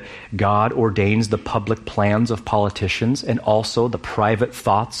Bible that God ordains the public plans of politicians and also the private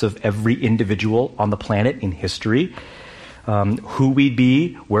thoughts of every individual on the planet in history. Who we'd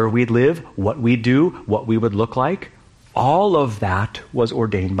be, where we'd live, what we'd do, what we would look like. All of that was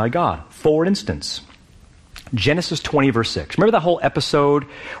ordained by God. For instance, Genesis 20, verse 6. Remember that whole episode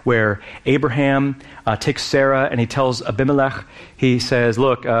where Abraham takes Sarah and he tells Abimelech, he says,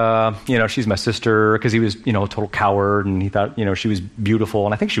 look, she's my sister, because he was, a total coward and he thought, she was beautiful.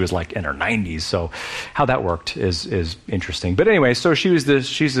 And I think she was like in her 90s. So how that worked is interesting. But anyway, so she's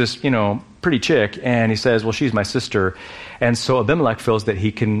this, pretty chick. And he says, well, she's my sister. And so Abimelech feels that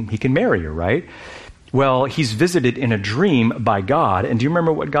he can marry her, right? Well, he's visited in a dream by God. And do you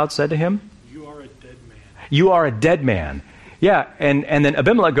remember what God said to him? You are a dead man. Yeah, and then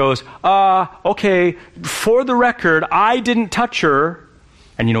Abimelech goes, okay, for the record, I didn't touch her.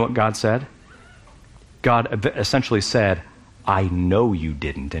 And you know what God said? God essentially said, I know you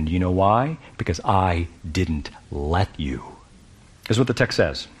didn't. And you know why? Because I didn't let you. That's what the text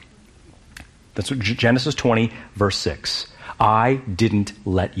says. That's what Genesis 20, verse 6. I didn't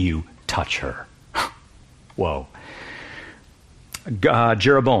let you touch her. Whoa.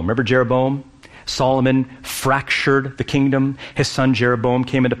 Jeroboam. Remember Jeroboam? Solomon fractured the kingdom. His son Jeroboam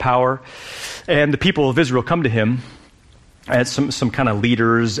came into power. And the people of Israel come to him as some kind of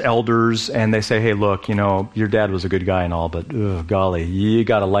leaders, elders, and they say, hey, look, your dad was a good guy and all, but golly, you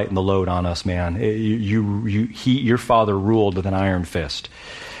got to lighten the load on us, man. Your father ruled with an iron fist.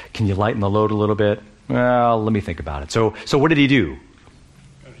 Can you lighten the load a little bit? Well, let me think about it. So what did he do?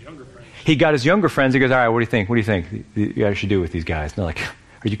 He got his younger friends. He goes, all right, what do you think? What do you think you guys should do with these guys? And they're like,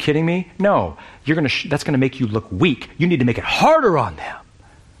 are you kidding me? No, that's going to make you look weak. You need to make it harder on them.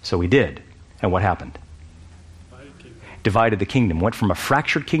 So he did. And what happened? Divided the kingdom. Went from a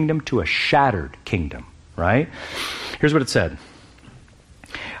fractured kingdom to a shattered kingdom, right? Here's what it said.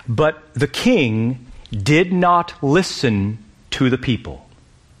 But the king did not listen to the people.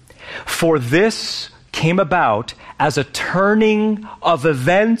 For this came about as a turning of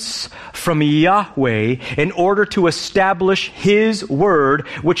events from Yahweh in order to establish his word,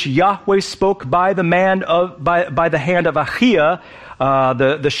 which Yahweh spoke by the hand of Ahiah,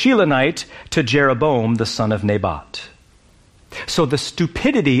 the Shilonite, to Jeroboam, the son of Nebat. So the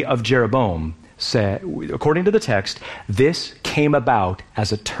stupidity of Jeroboam, said, according to the text, this came about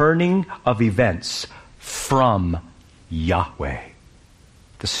as a turning of events from Yahweh.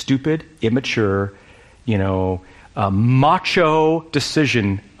 The stupid, immature, macho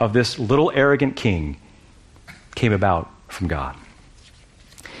decision of this little arrogant king came about from God.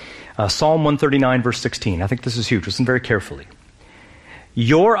 Psalm 139, verse 16. I think this is huge. Listen very carefully.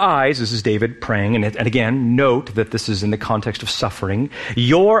 Your eyes, this is David praying, and again, note that this is in the context of suffering.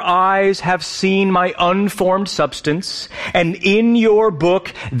 Your eyes have seen my unformed substance, and in your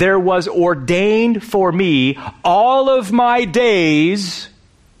book there was ordained for me all of my days,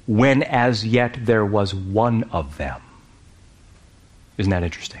 when as yet there was one of them. Isn't that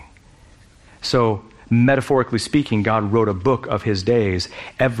interesting? So, metaphorically speaking, God wrote a book of his days.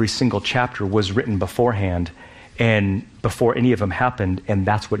 Every single chapter was written beforehand and before any of them happened, and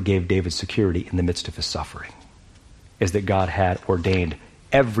that's what gave David security in the midst of his suffering, is that God had ordained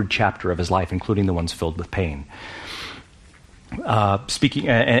every chapter of his life, including the ones filled with pain. Speaking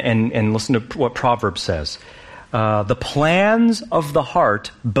and listen to what Proverbs says. The plans of the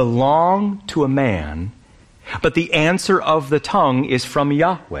heart belong to a man, but the answer of the tongue is from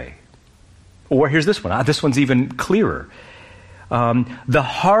Yahweh. Or here's this one. This one's even clearer. The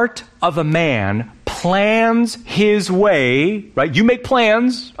heart of a man plans his way, right? You make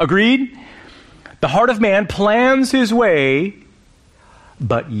plans, agreed? The heart of man plans his way,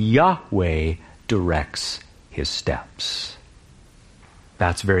 but Yahweh directs his steps.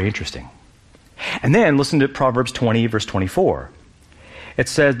 That's very interesting. And then listen to Proverbs 20, verse 24. It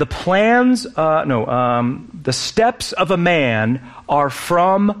says, the steps of a man are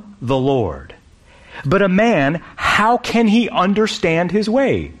from the Lord. But a man, how can he understand his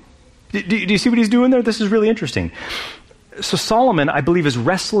way? Do you see what he's doing there? This is really interesting. So Solomon, I believe, is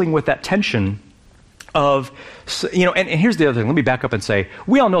wrestling with that tension of, and here's the other thing. Let me back up and say,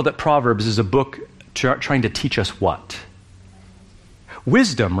 we all know that Proverbs is a book trying to teach us what?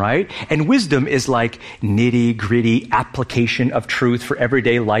 Wisdom, right? And wisdom is like nitty-gritty application of truth for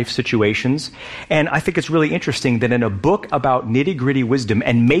everyday life situations. And I think it's really interesting that in a book about nitty-gritty wisdom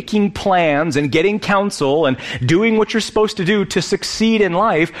and making plans and getting counsel and doing what you're supposed to do to succeed in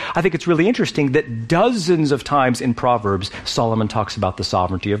life, I think it's really interesting that dozens of times in Proverbs, Solomon talks about the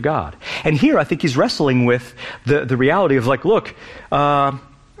sovereignty of God. And here I think he's wrestling with the reality of like, look, the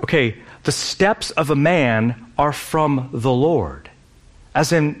steps of a man are from the Lord.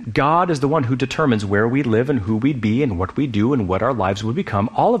 As in, God is the one who determines where we live and who we'd be and what we do and what our lives would become.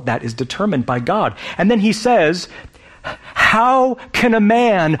 All of that is determined by God. And then he says, how can a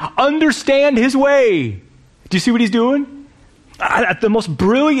man understand his way? Do you see what he's doing? The most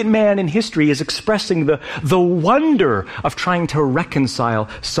brilliant man in history is expressing the wonder of trying to reconcile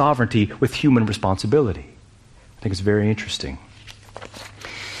sovereignty with human responsibility. I think it's very interesting.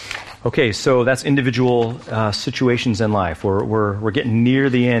 Okay, so that's individual situations in life. We're getting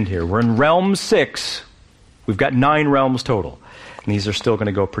near the end here. We're in realm 6. We've got 9 realms total, and these are still going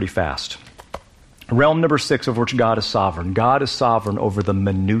to go pretty fast. Realm number 6, of which God is sovereign. God is sovereign over the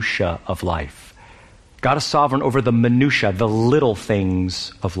minutia of life. God is sovereign over the minutia, the little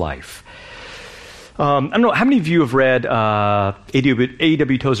things of life. I don't know, how many of you have read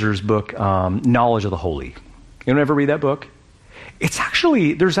A.W. Tozer's book, Knowledge of the Holy? Anyone ever read that book?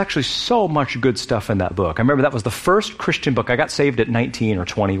 There's actually so much good stuff in that book. I remember that was the first Christian book. I got saved at 19 or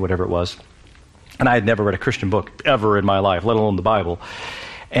 20, whatever it was. And I had never read a Christian book ever in my life, let alone the Bible.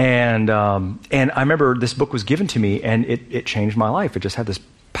 And I remember this book was given to me, and it changed my life. It just had this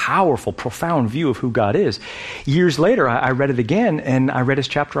powerful, profound view of who God is. Years later, I read it again, and I read his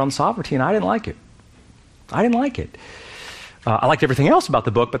chapter on sovereignty, and I didn't like it. I liked everything else about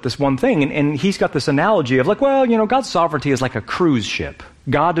the book, but this one thing, and he's got this analogy of like, God's sovereignty is like a cruise ship.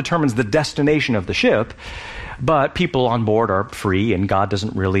 God determines the destination of the ship, but people on board are free, and God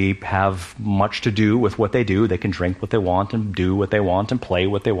doesn't really have much to do with what they do. They can drink what they want and do what they want and play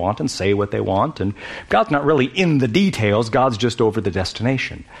what they want and say what they want, and God's not really in the details. God's just over the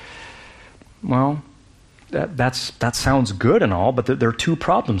destination. Well, that sounds good and all, but there are 2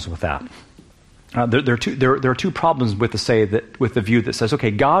 problems with that. There are two problems with the view that says, okay,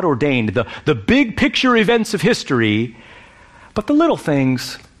 God ordained the big picture events of history, but the little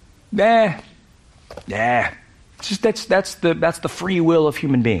things, that's the free will of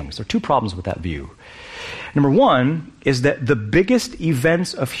human beings. There are 2 problems with that view. Number 1 is that the biggest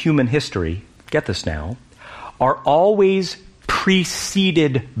events of human history, get this now, are always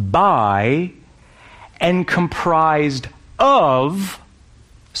preceded by and comprised of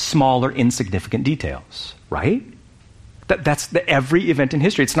smaller, insignificant details, right? That's every event in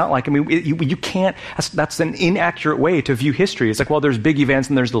history. It's not like, you can't, that's an inaccurate way to view history. It's like, well, there's big events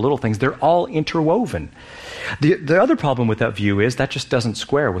and there's the little things. They're all interwoven. The other problem with that view is that just doesn't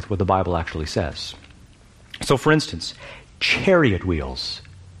square with what the Bible actually says. So, for instance, chariot wheels.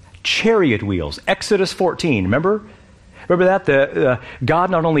 Exodus 14, remember? Remember that?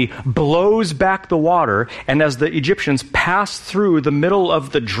 God not only blows back the water, and as the Egyptians passed through the middle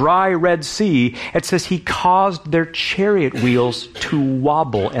of the dry Red Sea, it says he caused their chariot wheels to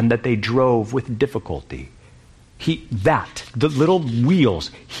wobble and that they drove with difficulty. The little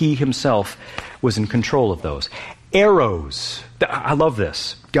wheels, he himself was in control of those. Arrows. I love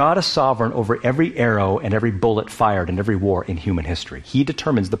this. God is sovereign over every arrow and every bullet fired in every war in human history. He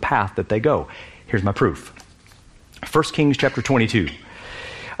determines the path that they go. Here's my proof. 1 Kings chapter 22.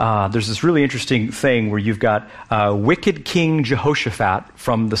 There's this really interesting thing where you've got wicked King Jehoshaphat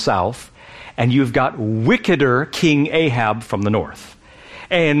from the south, and you've got wickeder King Ahab from the north.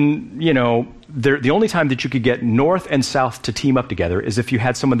 And, the only time that you could get north and south to team up together is if you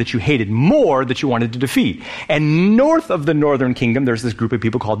had someone that you hated more that you wanted to defeat. And north of the northern kingdom, there's this group of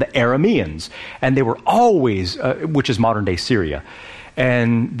people called the Arameans. And they were always, which is modern-day Syria,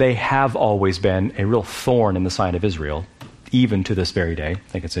 and they have always been a real thorn in the side of Israel, even to this very day. I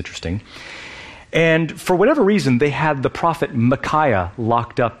think it's interesting. And for whatever reason, they had the prophet Micaiah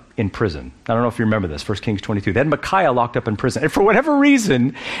locked up in prison. I don't know if you remember this, 1 Kings 22. They had Micaiah locked up in prison. And for whatever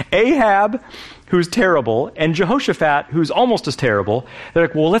reason, Ahab, who's terrible, and Jehoshaphat, who's almost as terrible, they're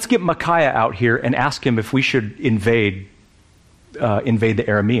like, well, let's get Micaiah out here and ask him if we should invade the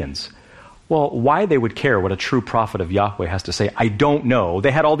Arameans. Well, why they would care what a true prophet of Yahweh has to say, I don't know.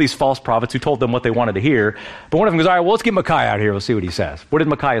 They had all these false prophets who told them what they wanted to hear. But one of them goes, all right, well, let's get Micaiah out here. We'll see what he says. What did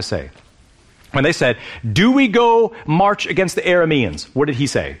Micaiah say? When they said, do we go march against the Arameans? What did he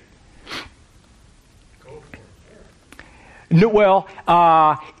say? Go for it. No, well,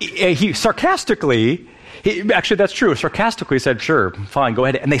 he sarcastically, actually that's true, sarcastically said, sure, fine, go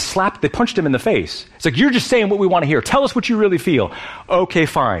ahead. And they punched him in the face. It's like, you're just saying what we want to hear. Tell us what you really feel. Okay,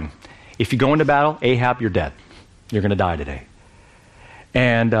 fine. If you go into battle, Ahab, you're dead. You're going to die today.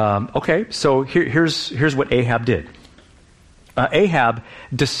 And, okay, so here's what Ahab did. Ahab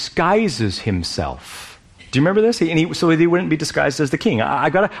disguises himself. Do you remember this? So he wouldn't be disguised as the king.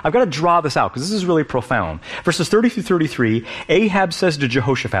 I've got to draw this out because this is really profound. Verses 30 through 33, Ahab says to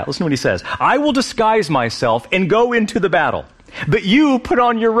Jehoshaphat, listen to what he says, I will disguise myself and go into the battle, but you put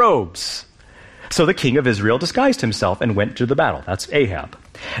on your robes. So the king of Israel disguised himself and went to the battle. That's Ahab.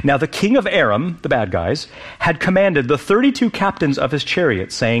 Now the king of Aram, the bad guys, had commanded the 32 captains of his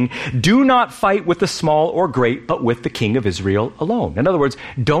chariot, saying, do not fight with the small or great, but with the king of Israel alone. In other words,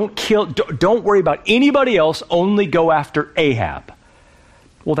 don't worry about anybody else, only go after Ahab.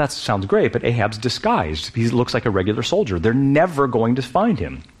 Well, that sounds great, but Ahab's disguised. He looks like a regular soldier. They're never going to find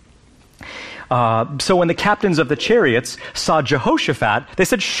him. So when the captains of the chariots saw Jehoshaphat, they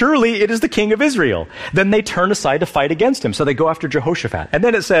said, surely it is the king of Israel. Then they turn aside to fight against him. So they go after Jehoshaphat. And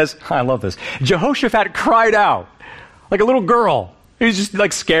then it says, I love this, Jehoshaphat cried out like a little girl. He was just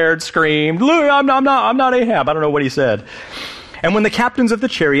like scared, screamed, look, I'm not Ahab. I don't know what he said. And when the captains of the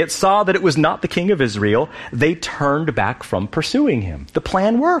chariots saw that it was not the king of Israel, they turned back from pursuing him. The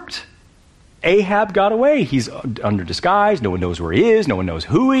plan worked. Ahab got away. He's under disguise. No one knows where he is. No one knows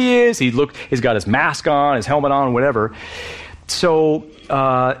who he is. He's got his mask on, his helmet on, whatever. So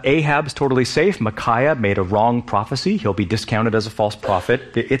Ahab's totally safe. Micaiah made a wrong prophecy. He'll be discounted as a false prophet.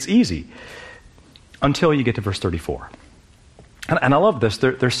 It's easy. Until you get to verse 34. And I love this.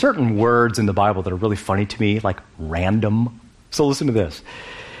 There's certain words in the Bible that are really funny to me, like random. So listen to this.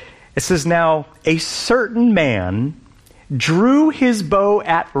 It says, now a certain man drew his bow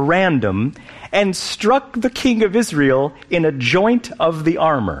at random and struck the king of Israel in a joint of the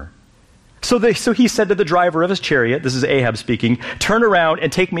armor. So he said to the driver of his chariot, this is Ahab speaking, turn around and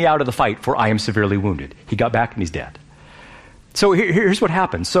take me out of the fight, for I am severely wounded. He got back and he's dead. So here's what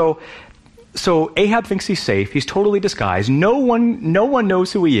happened. So Ahab thinks he's safe. He's totally disguised. No one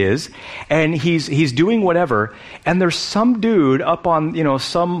knows who he is, and he's doing whatever. And there's some dude up on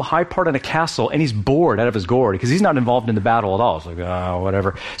some high part in a castle, and he's bored out of his gourd because he's not involved in the battle at all. It's like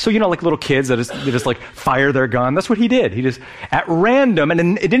whatever. So like little kids they just like fire their gun. That's what he did. He just at random,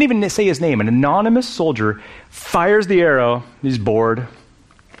 and it didn't even say his name. An anonymous soldier fires the arrow. He's bored,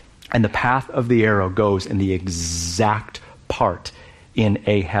 and the path of the arrow goes in the exact part in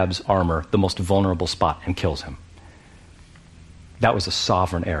Ahab's armor, the most vulnerable spot, and kills him. That was a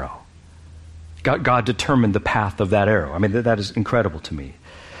sovereign arrow. God determined the path of that arrow. I mean, that is incredible to me.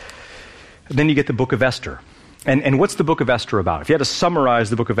 Then you get the book of Esther. And what's the book of Esther about? If you had to summarize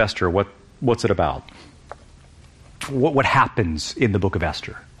the book of Esther, what's it about? What happens in the book of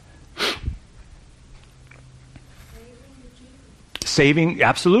Esther? Saving,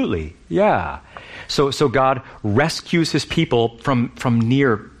 absolutely, yeah. So God rescues his people from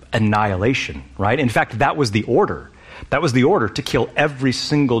near annihilation, right? In fact, that was the order. That was the order to kill every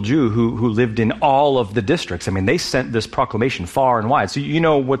single Jew who lived in all of the districts. I mean, they sent this proclamation far and wide. So you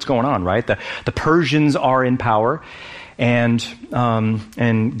know what's going on, right? The Persians are in power, and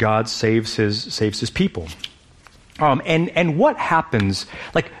God saves his people. And what happens,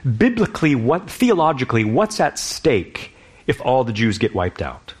 like biblically, theologically, what's at stake if all the Jews get wiped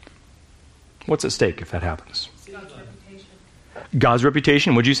out? What's at stake if that happens? God's reputation. God's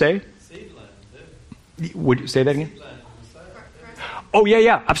reputation, would you say? Would you say that again? Oh,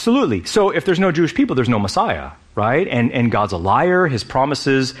 yeah, absolutely. So if there's no Jewish people, there's no Messiah, right? And God's a liar. His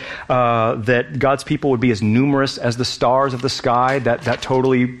promises that God's people would be as numerous as the stars of the sky, that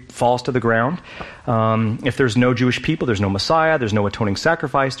totally falls to the ground. If there's no Jewish people, there's no Messiah, there's no atoning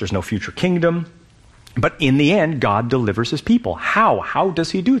sacrifice, there's no future kingdom. But in the end, God delivers his people. How? How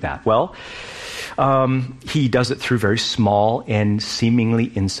does he do that? Well, he does it through very small and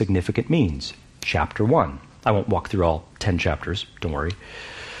seemingly insignificant means. Chapter 1. I won't walk through all 10 chapters, don't worry.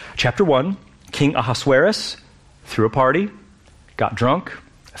 Chapter 1, King Ahasuerus threw a party, got drunk,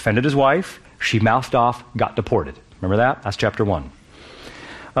 offended his wife, she mouthed off, got deported. Remember that? That's chapter 1.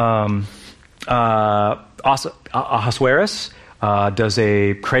 Ahasuerus does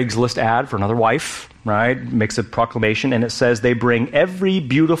a Craigslist ad for another wife, right? Makes a proclamation, and it says they bring every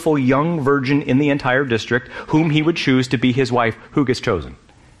beautiful young virgin in the entire district whom he would choose to be his wife. Who gets chosen?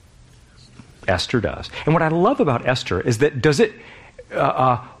 Esther does. And what I love about Esther is that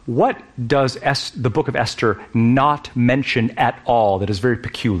what does the book of Esther not mention at all that is very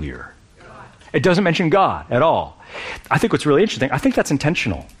peculiar? It doesn't mention God at all. I think what's really interesting, I think that's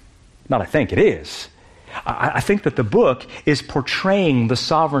intentional. Not I think, it is. I think that the book is portraying the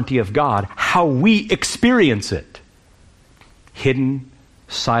sovereignty of God, how we experience it. Hidden,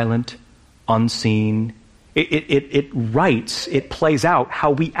 silent, unseen. It writes, it plays out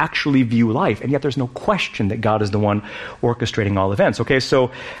how we actually view life, and yet there's no question that God is the one orchestrating all events. Okay,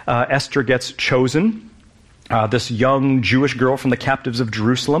 so Esther gets chosen, this young Jewish girl from the captives of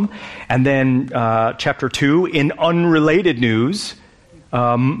Jerusalem, and then chapter 2, in unrelated news,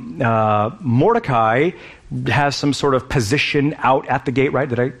 Mordecai has some sort of position out at the gate, right?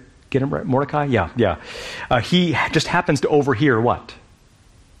 Did I get him right? Mordecai? Yeah. He just happens to overhear what?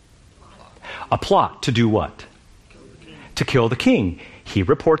 A plot to do what? To kill the king. He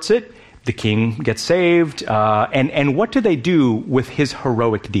reports it. The king gets saved. And what do they do with his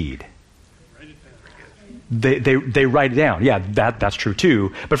heroic deed? They write it down. Yeah, that's true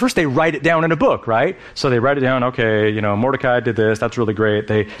too. But first they write it down in a book, right? So they write it down, okay, Mordecai did this, that's really great.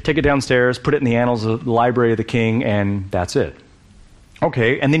 They take it downstairs, put it in the annals of the library of the king, and that's it.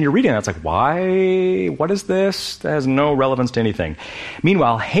 Okay, and then you're reading that, it's like, why? What is this? That has no relevance to anything.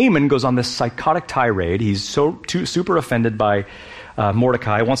 Meanwhile, Haman goes on this psychotic tirade. He's super offended by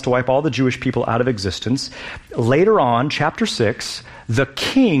Mordecai, wants to wipe all the Jewish people out of existence. Later on, chapter 6, the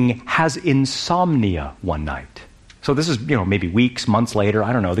king has insomnia one night. So this is, maybe weeks, months later,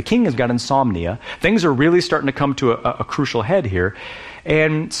 I don't know. The king has got insomnia. Things are really starting to come to a crucial head here.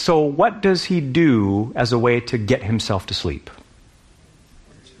 And so what does he do as a way to get himself to sleep?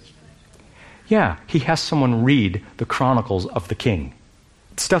 Yeah, he has someone read the chronicles of the king.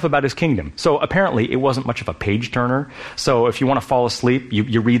 Stuff about his kingdom. So apparently it wasn't much of a page turner. So if you want to fall asleep,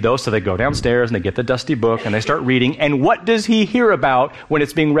 you read those. So they go downstairs and they get the dusty book and they start reading. And what does he hear about when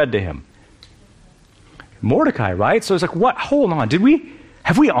it's being read to him? Mordecai, right? So it's like, what? Hold on.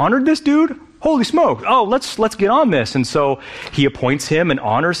 Have we honored this dude? Holy smoke. Oh, let's get on this. And so he appoints him and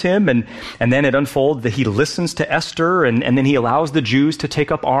honors him. And then it unfolds that he listens to Esther. And then he allows the Jews to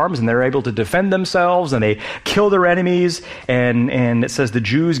take up arms. And they're able to defend themselves. And they kill their enemies. And it says the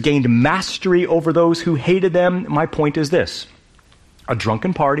Jews gained mastery over those who hated them. My point is this. A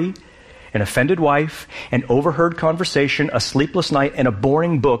drunken party, an offended wife, an overheard conversation, a sleepless night, and a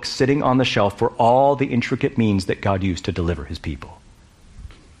boring book sitting on the shelf were all the intricate means that God used to deliver his people.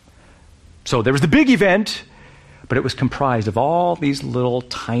 So there was the big event, but it was comprised of all these little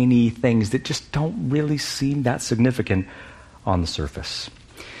tiny things that just don't really seem that significant on the surface.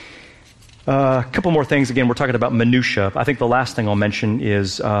 A couple more things. Again, we're talking about minutia. I think the last thing I'll mention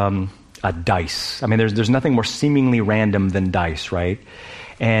is a dice. I mean, there's nothing more seemingly random than dice, right?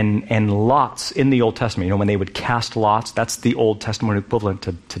 And lots in the Old Testament. When they would cast lots, that's the Old Testament equivalent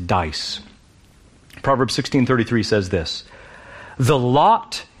to dice. Proverbs 16:33 says this: "The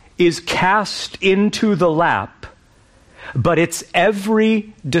lot is cast into the lap, but its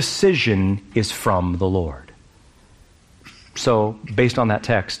every decision is from the Lord." So, based on that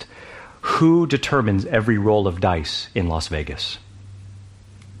text, who determines every roll of dice in Las Vegas?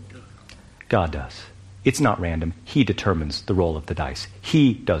 God does. It's not random. He determines the roll of the dice.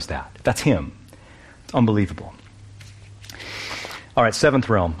 He does that. That's him. It's unbelievable. All right, seventh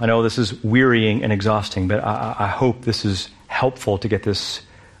realm. I know this is wearying and exhausting, but I hope this is helpful to get this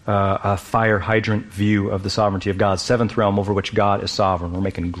a fire hydrant view of the sovereignty of God. Seventh realm, over which God is sovereign. We're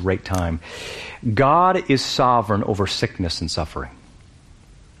making great time. God is sovereign over sickness and suffering.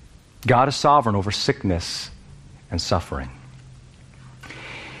 God is sovereign over sickness and suffering.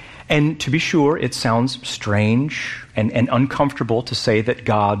 And to be sure, it sounds strange and uncomfortable to say that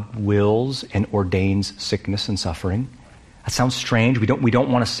God wills and ordains sickness and suffering. That sounds strange. We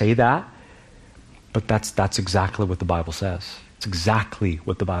don't want to say that. But that's exactly what the Bible says. It's exactly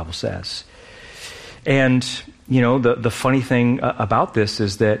what the Bible says. And, the funny thing about this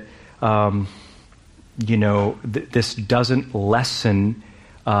is that, this doesn't lessen,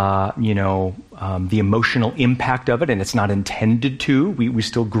 the emotional impact of it, and it's not intended to. We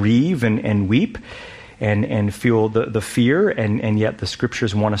still grieve and weep and feel the fear, and yet the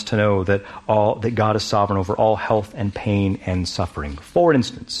Scriptures want us to know that God is sovereign over all health and pain and suffering. For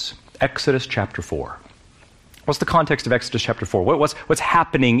instance, Exodus chapter 4. What's the context of Exodus chapter 4? What's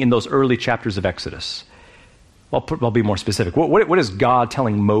happening in those early chapters of Exodus? I'll be more specific. What is God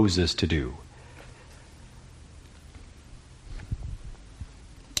telling Moses to do?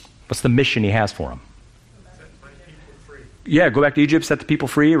 What's the mission he has for him? Set my people free. Yeah, go back to Egypt, set the people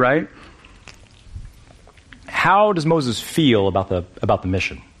free, right? How does Moses feel about the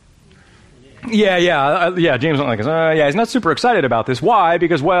mission? Yeah. James went like, he's not super excited about this. Why?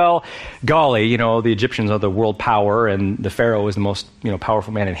 Because, well, golly, the Egyptians are the world power, and the Pharaoh is the most,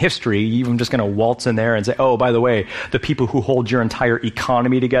 powerful man in history. I'm just going to waltz in there and say, oh, by the way, the people who hold your entire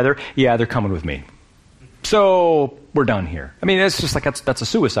economy together, yeah, they're coming with me. So we're done here. I mean, it's just like that's a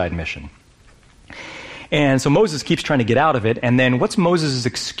suicide mission. And so Moses keeps trying to get out of it. And then what's Moses'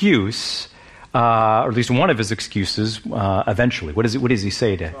 excuse, or at least one of his excuses, eventually? What does he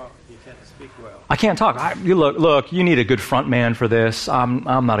say to? You can't speak well. I can't talk. Look, you need a good front man for this. I'm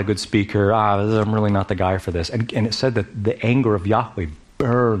not a good speaker. I'm really not the guy for this. And it said that the anger of Yahweh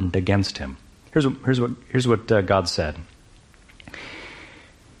burned against him. Here's what God said.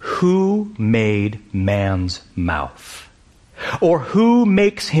 Who made man's mouth? Or who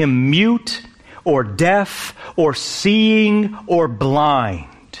makes him mute or deaf or seeing or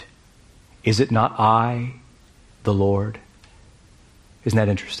blind? Is it not I, the Lord? Isn't that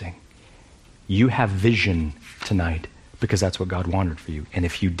interesting? You have vision tonight because that's what God wanted for you. And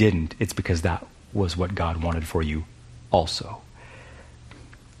if you didn't, it's because that was what God wanted for you also.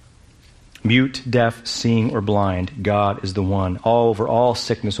 Mute, deaf, seeing, or blind, God is the one. Over all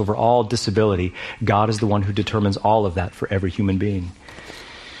sickness, over all disability, God is the one who determines all of that for every human being.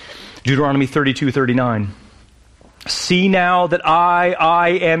 Deuteronomy 32:39. See now that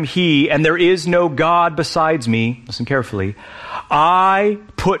I am He, and there is no God besides me. Listen carefully. I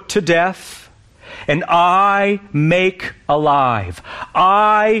put to death, and I make alive.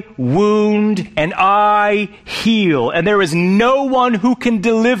 I wound, and I heal. And there is no one who can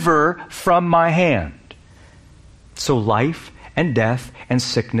deliver from my hand. So life and death and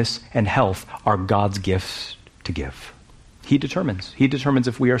sickness and health are God's gifts to give. He determines. He determines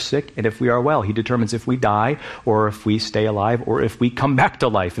if we are sick and if we are well. He determines if we die or if we stay alive or if we come back to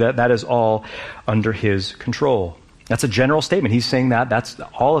life. That is all under His control. That's a general statement. He's saying that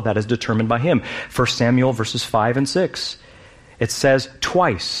all of that is determined by Him. 1 Samuel verses 5 and 6. It says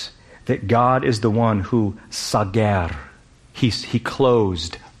twice that God is the one who sager. He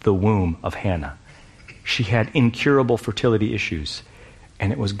closed the womb of Hannah. She had incurable fertility issues,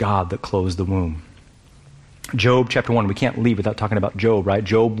 and it was God that closed the womb. Job chapter 1. We can't leave without talking about Job, right?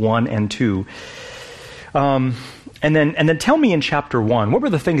 Job 1 and 2. And then tell me in chapter 1, what were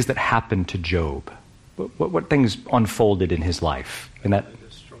the things that happened to Job? What things unfolded in his life? And that They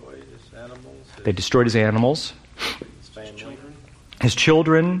destroyed his animals. they destroyed his animals, His family. his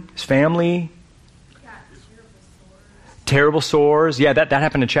children, his family. Terrible sores. Yeah, that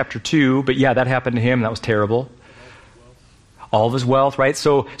happened in chapter 2, but yeah, that happened to him. That was terrible. All of his wealth, right?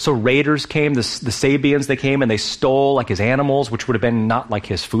 So raiders came, the Sabians, they came and they stole like his animals, which would have been not like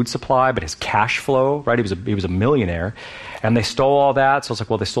his food supply, but his cash flow, right? He was a millionaire. And they stole all that. So it's like,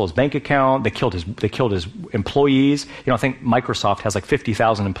 well, they stole his bank account. They killed his employees. I think Microsoft has like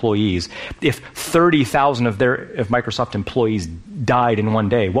 50,000 employees. If 30,000 of Microsoft employees died in one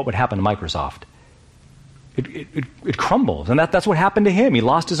day, what would happen to Microsoft? It crumbles. And that's what happened to him. He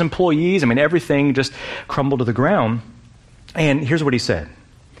lost his employees. I mean, everything just crumbled to the ground. And here's what he said.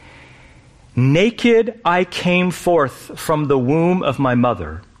 Naked I came forth from the womb of my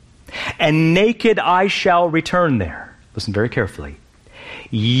mother, and naked I shall return there. Listen very carefully.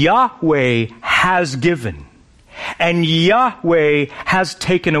 Yahweh has given, and Yahweh has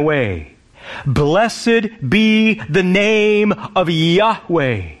taken away. Blessed be the name of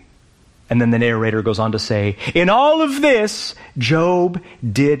Yahweh. And then the narrator goes on to say, in all of this, Job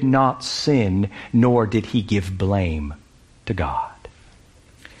did not sin, nor did he give blame to God.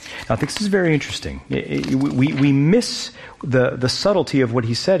 Now, I think this is very interesting. We miss the subtlety of what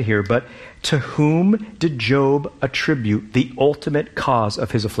he said here, but to whom did Job attribute the ultimate cause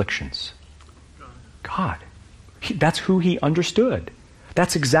of his afflictions? God. That's who he understood.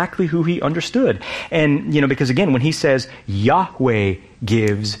 That's exactly who he understood. And, because again, when he says Yahweh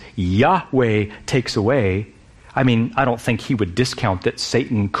gives, Yahweh takes away, I mean, I don't think he would discount that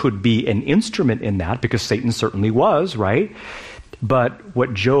Satan could be an instrument in that, because Satan certainly was, right? But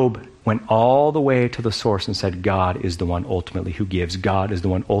what Job went all the way to the source and said, God is the one ultimately who gives. God is the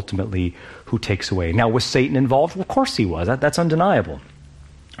one ultimately who takes away. Now, was Satan involved? Well, of course he was. That's undeniable.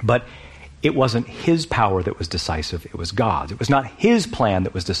 But it wasn't his power that was decisive. It was God's. It was not his plan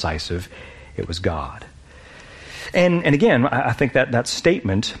that was decisive. It was God. And again, I think that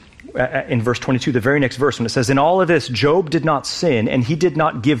statement in verse 22, the very next verse, when it says, in all of this, Job did not sin, and he did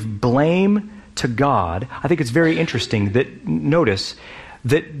not give blame to God, I think it's very interesting that, notice,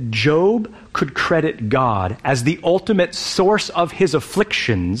 that Job could credit God as the ultimate source of his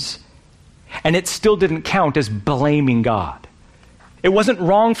afflictions, and it still didn't count as blaming God. It wasn't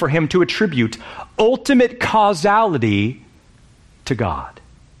wrong for him to attribute ultimate causality to God.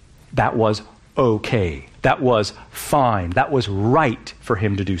 That was okay. That was fine. That was right for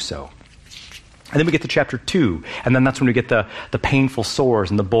him to do so. And then we get to chapter 2, and then that's when we get the painful sores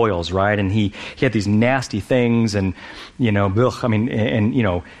and the boils, right? And he had these nasty things, and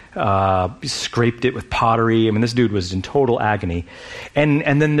scraped it with pottery. I mean, this dude was in total agony.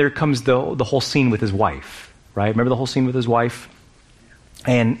 And then there comes the whole scene with his wife, right? Remember the whole scene with his wife?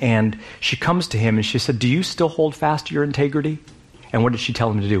 And she comes to him and she said, "Do you still hold fast to your integrity?" And what did she tell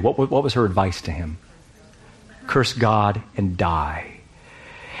him to do? What was her advice to him? Curse God and die.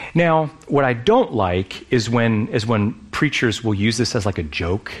 Now, what I don't like is when preachers will use this as like a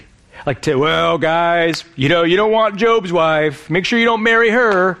joke. Like, well, guys, you don't want Job's wife. Make sure you don't marry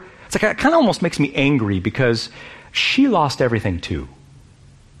her. It's like, it kind of almost makes me angry because she lost everything too.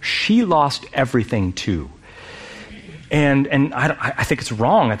 She lost everything too. And I think it's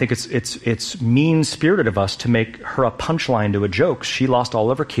wrong. I think it's mean-spirited of us to make her a punchline to a joke. She lost all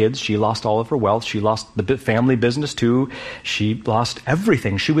of her kids. She lost all of her wealth. She lost the family business too. She lost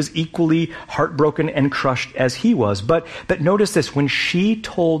everything. She was equally heartbroken and crushed as he was. But notice this. When she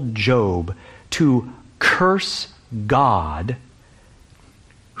told Job to curse God,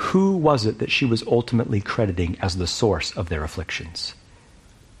 who was it that she was ultimately crediting as the source of their afflictions?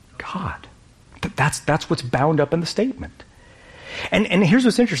 God. That's what's bound up in the statement. And here's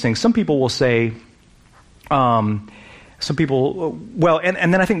what's interesting. Some people will say, and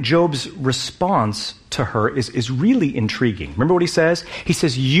then I think Job's response to her is really intriguing. Remember what he says? He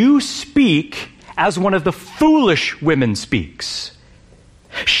says, "You speak as one of the foolish women speaks.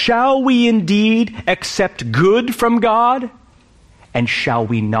 Shall we indeed accept good from God? And shall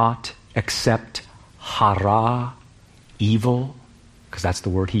we not accept hara, evil?" Because that's the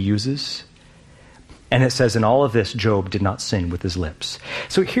word he uses. And it says, in all of this, Job did not sin with his lips.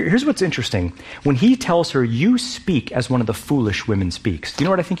 So here's what's interesting. When he tells her, "You speak as one of the foolish women speaks," do you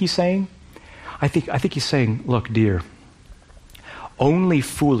know what I think he's saying? I think he's saying, "Look, dear, only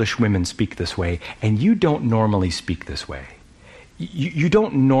foolish women speak this way, and you don't normally speak this way. You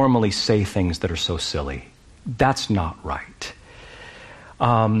don't normally say things that are so silly. That's not right."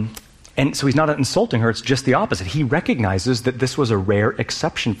 And so he's not insulting her, it's just the opposite. He recognizes that this was a rare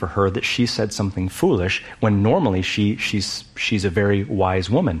exception for her, that she said something foolish when normally she's a very wise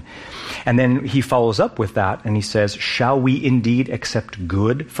woman. And then he follows up with that and he says, "Shall we indeed accept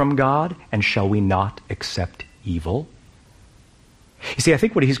good from God, and shall we not accept evil?" You see, I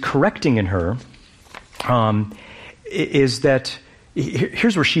think what he's correcting in her is that,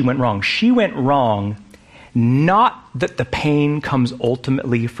 here's where she went wrong. She went wrong not that the pain comes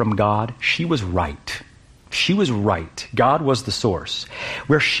ultimately from God. She was right. She was right. God was the source.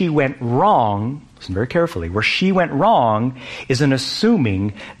 Where she went wrong, listen very carefully, where she went wrong is in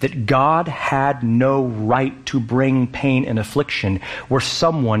assuming that God had no right to bring pain and affliction where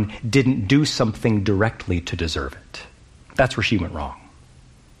someone didn't do something directly to deserve it. That's where she went wrong.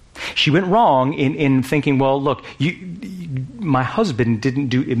 She went wrong in thinking, well, look, my husband didn't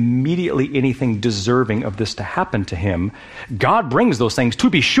do immediately anything deserving of this to happen to him. God brings those things, to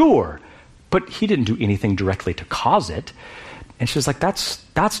be sure, but he didn't do anything directly to cause it. And she's like, that's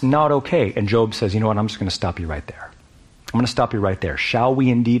not okay. And Job says, you know what, I'm just going to stop you right there. I'm going to stop you right there. Shall we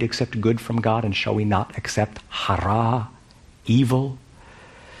indeed accept good from God, and shall we not accept hara, evil?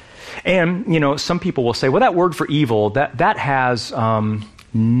 And, some people will say, well, that word for evil, that has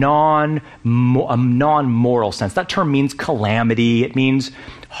non-moral sense. That term means calamity. It means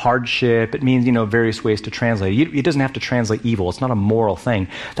hardship. It means, various ways to translate it. It doesn't have to translate evil. It's not a moral thing.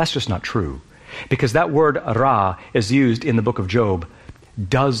 That's just not true. Because that word ra is used in the book of Job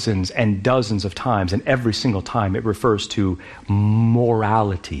dozens and dozens of times, and every single time it refers to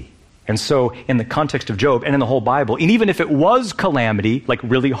morality. And so in the context of Job and in the whole Bible, and even if it was calamity, like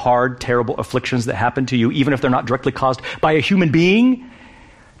really hard, terrible afflictions that happen to you, even if they're not directly caused by a human being,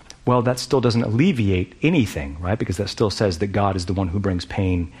 well, that still doesn't alleviate anything, right? Because that still says that God is the one who brings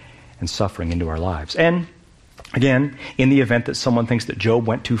pain and suffering into our lives. And again, in the event that someone thinks that Job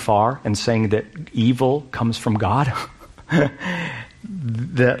went too far in saying that evil comes from God,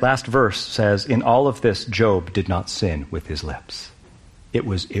 the last verse says, in all of this, Job did not sin with his lips. It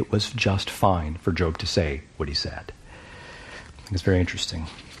was just fine for Job to say what he said. I think it's very interesting.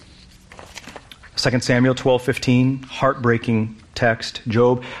 2 Samuel 12:15, heartbreaking text.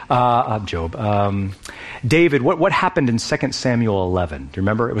 David, what happened in 2 Samuel 11? Do you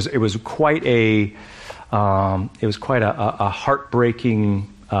remember? It was quite a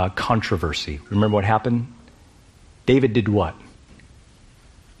heartbreaking controversy. Remember what happened? David did what?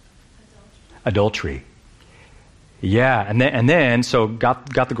 Adultery. Yeah, and then so got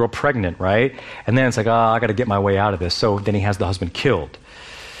the girl pregnant, right? And then it's like, I got to get my way out of this. So then he has the husband killed.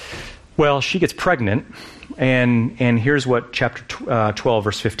 Well, she gets pregnant, and here's what chapter 12,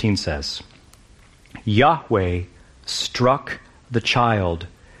 verse 15 says. Yahweh struck the child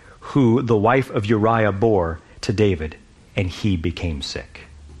who the wife of Uriah bore to David, and he became sick.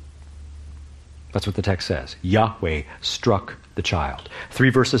 That's what the text says. Yahweh struck the child. 3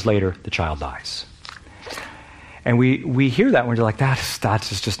 verses later, the child dies. And we hear that and we're like,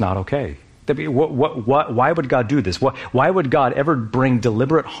 that's just not okay. Why would God do this? Why would God ever bring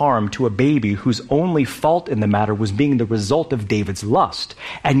deliberate harm to a baby whose only fault in the matter was being the result of David's lust?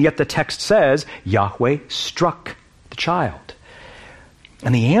 And yet the text says, Yahweh struck the child.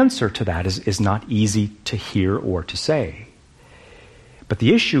 And the answer to that is not easy to hear or to say. But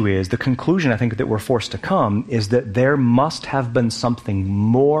the issue is, the conclusion I think that we're forced to come is that there must have been something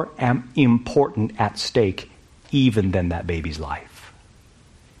more important at stake even than that baby's life.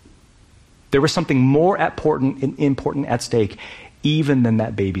 There was something more important at stake even than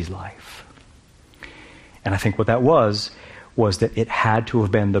that baby's life. And I think what that was that it had to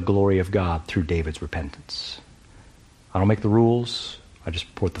have been the glory of God through David's repentance. I don't make the rules, I just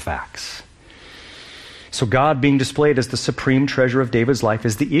report the facts. So God being displayed as the supreme treasure of David's life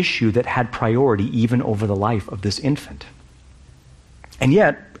is the issue that had priority even over the life of this infant. And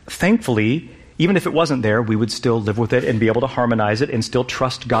yet, thankfully, even if it wasn't there, we would still live with it and be able to harmonize it and still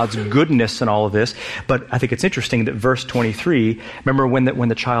trust God's goodness in all of this. But I think it's interesting that verse 23, remember when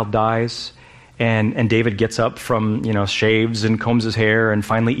the child dies and David gets up from, shaves and combs his hair and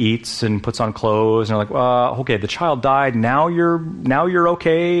finally eats and puts on clothes and they're like, okay, the child died, now you're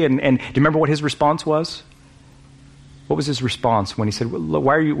okay. And do you remember what his response was? What was his response when he said,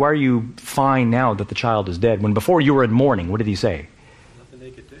 why are you fine now that the child is dead? When before you were in mourning, what did he say? Nothing they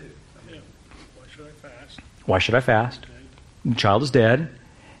could do. Why should I fast? Why should I fast? The child is dead.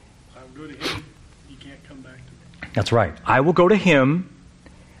 I will go to him. He can't come back to me. That's right. I will go to him,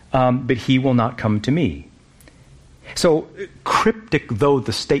 but he will not come to me. So cryptic though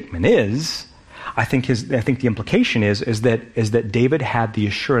the statement is, I think the implication is that David had the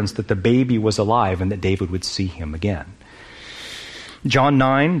assurance that the baby was alive and that David would see him again. John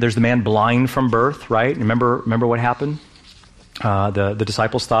 9, there's the man blind from birth, right? Remember what happened? The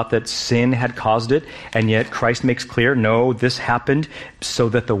disciples thought that sin had caused it, and yet Christ makes clear, no, this happened so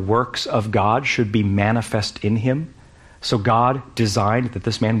that the works of God should be manifest in him. So God designed that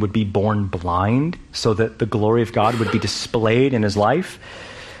this man would be born blind so that the glory of God would be displayed in his life.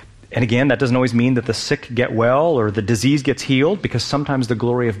 And again, that doesn't always mean that the sick get well or the disease gets healed, because sometimes the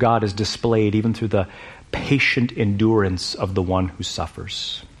glory of God is displayed even through the patient endurance of the one who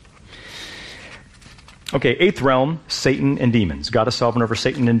suffers. Okay, 8th realm, Satan and demons. God is sovereign over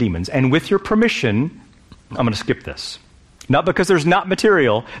Satan and demons. And with your permission, I'm going to skip this. Not because there's not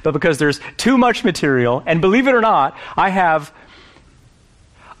material, but because there's too much material. And believe it or not, I have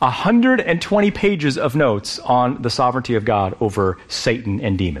 120 pages of notes on the sovereignty of God over Satan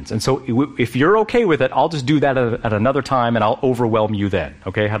and demons. And so if you're okay with it, I'll just do that at another time and I'll overwhelm you then.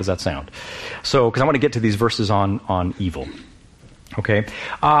 Okay, how does that sound? So, because I want to get to these verses on evil. Okay,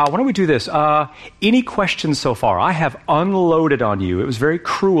 why don't we do this? Any questions so far? I have unloaded on you. It was very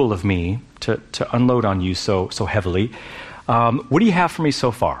cruel of me to unload on you so heavily. What do you have for me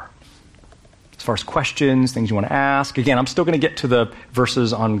so far? As far as questions, things you want to ask. Again, I'm still going to get to the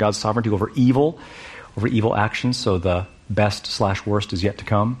verses on God's sovereignty over evil actions, so the best/worst is yet to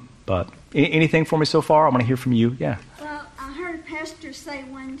come. But anything for me so far? I want to hear from you. Yeah. Well, I heard a pastor say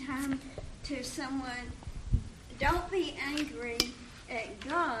one time to someone, don't be angry at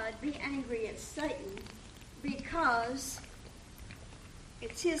God, be angry at Satan, because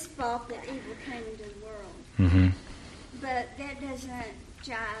it's his fault that evil came into the world. Mm-hmm. But that doesn't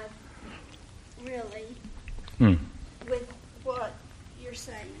jive really with what you're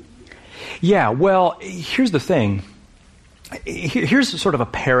saying here. Yeah, well, here's the thing. Here's sort of a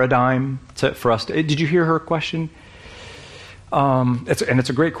paradigm for us. Did you hear her question? It's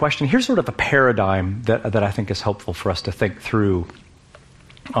a great question. Here's sort of a paradigm that I think is helpful for us to think through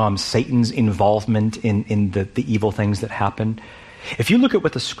Satan's involvement in the evil things that happen. If you look at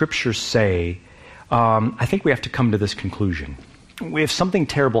what the scriptures say, I think we have to come to this conclusion. If something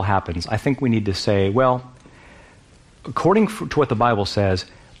terrible happens, I think we need to say, well, according to what the Bible says,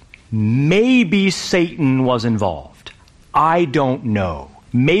 maybe Satan was involved. I don't know.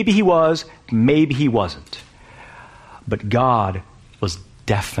 Maybe he was, maybe he wasn't. But God was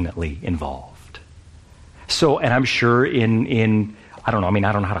definitely involved. So, and I'm sure in I don't know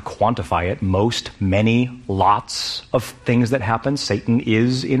how to quantify it. Many, lots of things that happen, Satan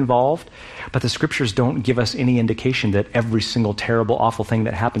is involved. But the scriptures don't give us any indication that every single terrible, awful thing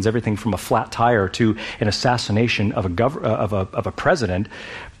that happens, everything from a flat tire to an assassination of a president,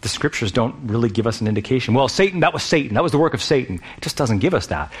 the scriptures don't really give us an indication. Well, that was the work of Satan. It just doesn't give us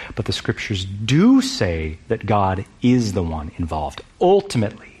that. But the scriptures do say that God is the one involved,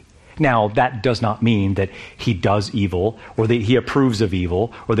 ultimately. Now, that does not mean that he does evil, or that he approves of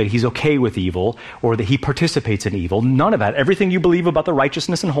evil, or that he's okay with evil, or that he participates in evil. None of that. Everything you believe about the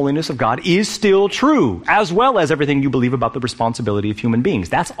righteousness and holiness of God is still true, as well as everything you believe about the responsibility of human beings.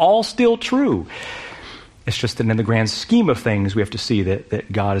 That's all still true. It's just that in the grand scheme of things, we have to see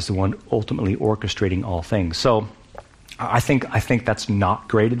that God is the one ultimately orchestrating all things. So I think that's not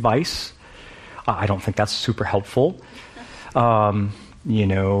great advice. I don't think that's super helpful. I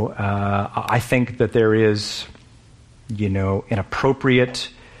think that there is, an appropriate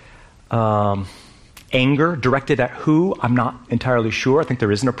anger directed at who? I'm not entirely sure. I think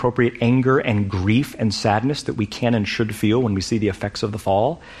there is an appropriate anger and grief and sadness that we can and should feel when we see the effects of the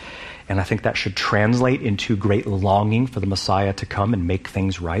fall. And I think that should translate into great longing for the Messiah to come and make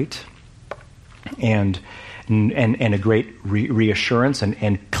things right. And a great reassurance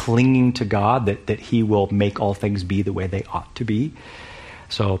and clinging to God that he will make all things be the way they ought to be.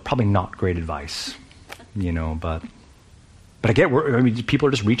 So probably not great advice, but I get people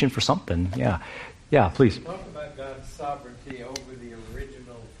are just reaching for something. Yeah, please. Talk about God's sovereignty over the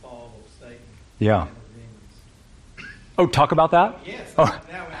original fall of Satan. Yeah. And the demons. Oh, talk about that? Yes. Oh.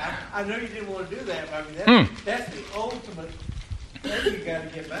 Now, I know you didn't want to do that, but I mean, that's the ultimate thing you got to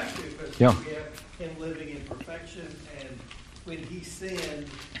get back to, because we have him living in perfection, and when he sinned,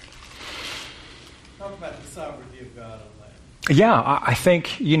 talk about the sovereignty of God on that. Yeah, I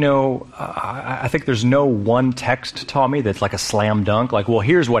think, I think there's no one text, Tommy, that's like a slam dunk, like, well,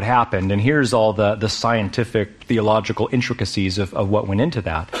 here's what happened, and here's all the scientific, theological intricacies of what went into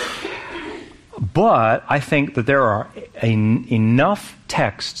that. But I think that there are enough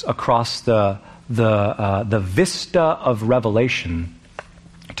texts across the vista of Revelation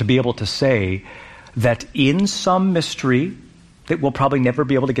to be able to say that in some mystery that we'll probably never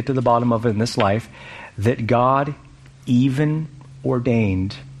be able to get to the bottom of in this life, that God even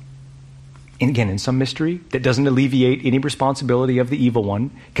ordained, and again, in some mystery that doesn't alleviate any responsibility of the evil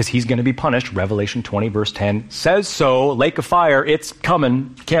one, because he's going to be punished. Revelation 20, verse 10 says so. Lake of fire, it's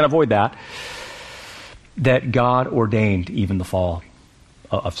coming. Can't avoid that. That God ordained even the fall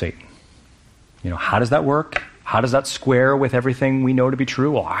of Satan. How does that work? How does that square with everything we know to be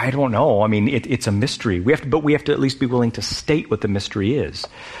true? Well, I don't know. I mean, it's a mystery. We have to at least be willing to state what the mystery is.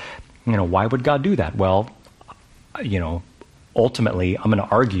 Why would God do that? Well, ultimately, I'm going to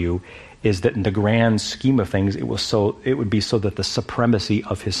argue is that in the grand scheme of things, it would be so that the supremacy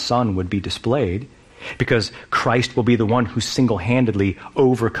of his Son would be displayed, because Christ will be the one who single-handedly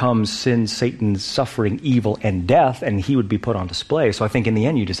overcomes sin, Satan, suffering, evil, and death, and he would be put on display. So I think in the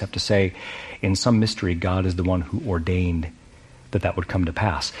end, you just have to say, in some mystery, God is the one who ordained that would come to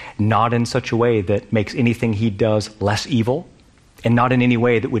pass. Not in such a way that makes anything he does less evil, and not in any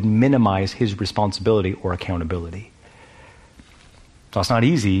way that would minimize his responsibility or accountability. So it's not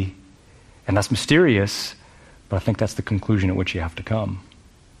easy, and that's mysterious, but I think that's the conclusion at which you have to come.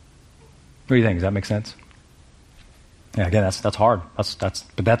 What do you think? Does that make sense? Yeah, again, that's hard. That's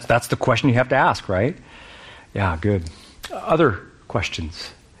the question you have to ask, right? Yeah, good. Other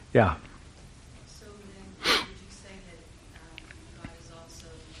questions? Yeah. So then, would you say that God is also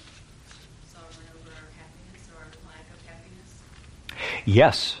sovereign over our happiness or our lack of happiness?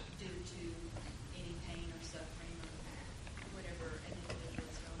 Yes. Due to any pain or suffering or whatever an individual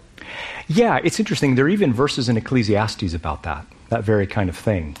is going through? Yeah, it's interesting. There are even verses in Ecclesiastes about that very kind of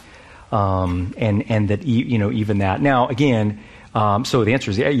thing. And that, even that. Now, again, so the answer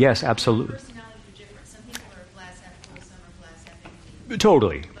is yes, absolutely. Personalities are different. Some people are glass half full, some are glass half empty.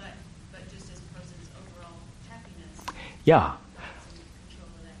 Totally. But just as a person's overall happiness, Yeah. God's in control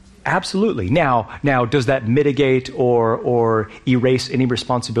of that too. Absolutely. Now, does that mitigate or erase any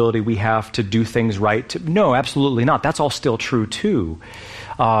responsibility we have to do things right? No, absolutely not. That's all still true too.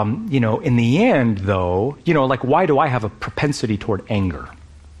 In the end, though, like, why do I have a propensity toward anger?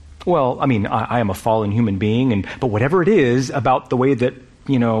 Well, I mean, I am a fallen human being, but whatever it is about the way that,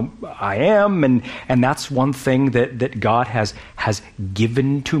 I am, and that's one thing that God has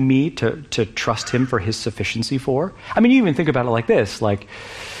given to me to trust him for his sufficiency for. I mean, you even think about it like this, like,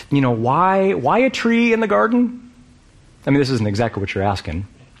 why a tree in the garden? I mean, this isn't exactly what you're asking,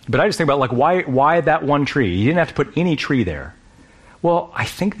 but I just think about like why that one tree? You didn't have to put any tree there. Well, I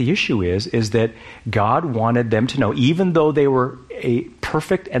think the issue is that God wanted them to know, even though they were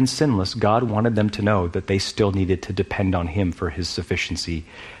perfect and sinless, God wanted them to know that they still needed to depend on him for his sufficiency,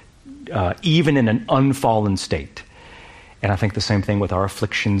 even in an unfallen state. And I think the same thing with our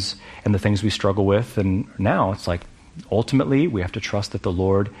afflictions and the things we struggle with. And now it's like, ultimately, we have to trust that the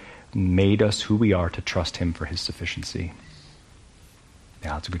Lord made us who we are to trust him for his sufficiency.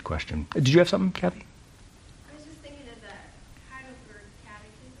 Yeah, that's a good question. Did you have something, Kathy? I was just thinking of the Heidelberg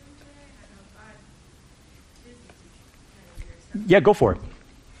Catechism today. I don't know if this is kind of weird stuff. Yeah, go for it.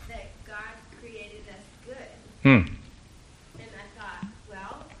 That God created us good. Hmm. And I thought,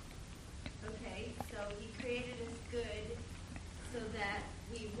 well, okay, so he created us good so that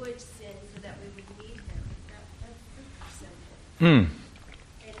we would sin, so that we would need him. That's super simple. Hmm.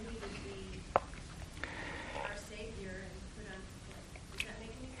 And he would be our Savior and put on, does that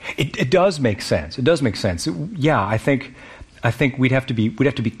make any sense? It does make sense. It does make sense. Yeah, I think we'd have to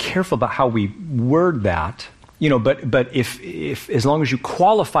be careful about how we word that. But if as long as you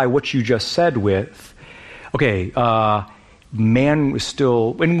qualify what you just said with, okay, man was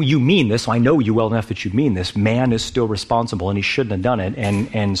still, and you mean this, so I know you well enough that you mean this, man is still responsible and he shouldn't have done it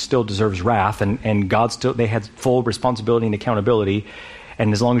and still deserves wrath and God still, they had full responsibility and accountability.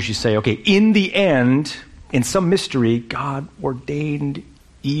 And as long as you say, okay, in the end, in some mystery, God ordained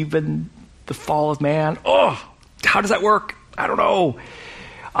even the fall of man. Oh, how does that work? I don't know.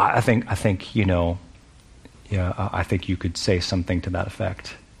 I think I think you could say something to that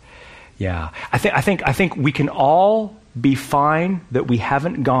effect. Yeah, I think we can all be fine that we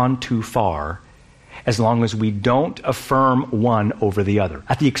haven't gone too far, as long as we don't affirm one over the other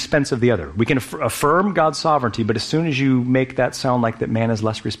at the expense of the other. We can affirm God's sovereignty, but as soon as you make that sound like that man is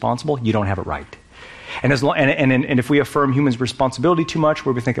less responsible, you don't have it right. And if we affirm humans' responsibility too much,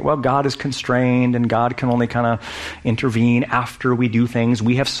 where we think that, well, God is constrained and God can only kind of intervene after we do things,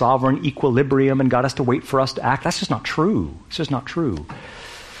 we have sovereign equilibrium and God has to wait for us to act. That's just not true. It's just not true.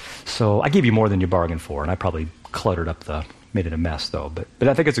 So I gave you more than you bargained for, and I probably made it a mess though. But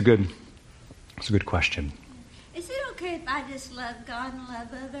I think it's a good question. Is it okay if I just love God and love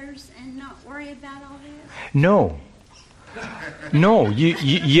others and not worry about all this? No,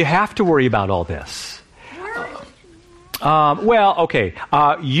 you have to worry about all this. Okay.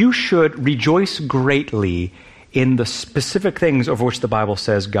 You should rejoice greatly in the specific things over which the Bible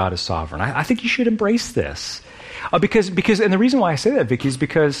says God is sovereign. I think you should embrace this. Because, and the reason why I say that, Vicky, is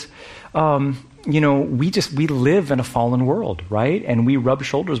because, we live in a fallen world, right? And we rub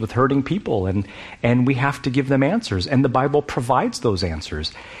shoulders with hurting people, and we have to give them answers. And the Bible provides those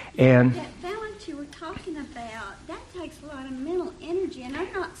answers. And that balance you were talking about, that takes a lot of mental energy, and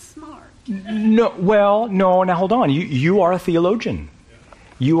I'm not smart. No, now hold on. You are a theologian.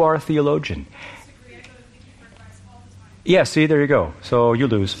 You are a theologian. Yeah, see, there you go. So you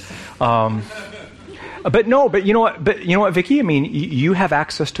lose. But you know what, Vicky? I mean, you have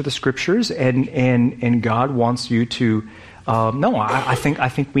access to the scriptures, and God wants you to. I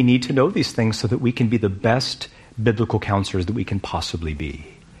think we need to know these things so that we can be the best biblical counselors that we can possibly be.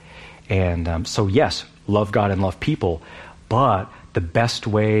 And so, yes, love God and love people, but the best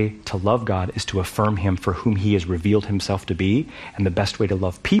way to love God is to affirm him for whom he has revealed himself to be, and the best way to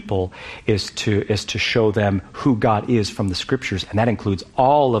love people is to show them who God is from the scriptures, and that includes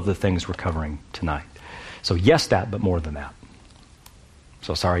all of the things we're covering tonight. So yes, that, but more than that.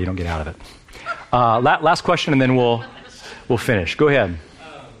 So sorry you don't get out of it. Last question, and then we'll finish. Go ahead.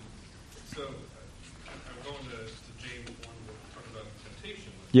 So I'm going to James 1, talking about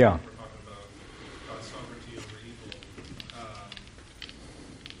temptation. Yeah. We're talking about God's sovereignty over evil.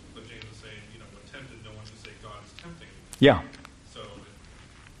 But James is saying, when tempted, no one should say God's tempting. Yeah. So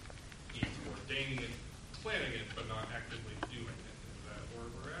he's ordaining it, planning it, but not actively doing it. Is that where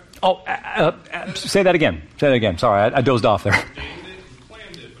we're at? Oh, say that again. Sorry, I dozed off there. Ordained it, he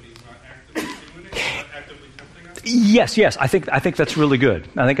planned it, but he's not actively doing it. He's not actively tempting us. Yes. I think that's really good.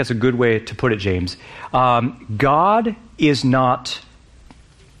 I think that's a good way to put it, James. God is not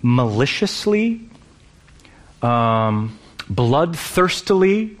maliciously,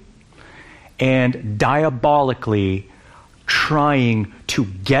 bloodthirstily, and diabolically trying to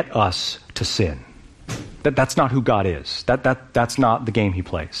get us to sin. That's not who God is. That's not the game he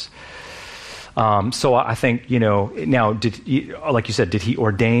plays. So I think, now, like you said, did he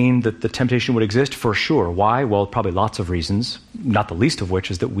ordain that the temptation would exist? For sure. Why? Well, probably lots of reasons, not the least of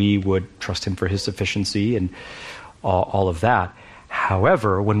which is that we would trust him for his sufficiency and all of that.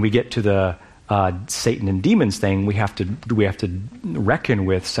 However, when we get to the Satan and demons thing, we have to reckon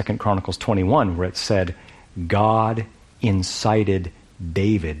with 2 Chronicles 21, where it said God incited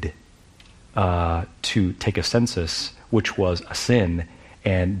David to take a census, which was a sin,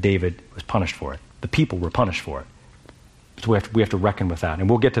 and David was punished for it. The people were punished for it. So we have to reckon with that, and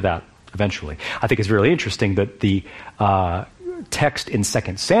we'll get to that eventually. I think it's really interesting that the text in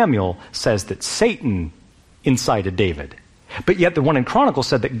 2 Samuel says that Satan incited David. But yet the one in Chronicles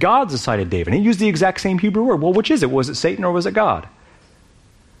said that God incited David. And he used the exact same Hebrew word. Well, which is it? Was it Satan or was it God?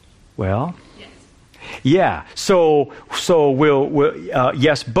 Well, yeah. So we'll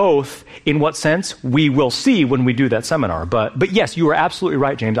yes, both. In what sense? We will see when we do that seminar. But yes, you are absolutely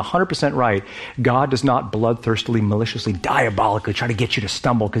right, James. 100% right. God does not bloodthirstily, maliciously, diabolically try to get you to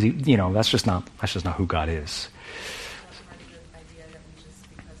stumble because that's just not who God is.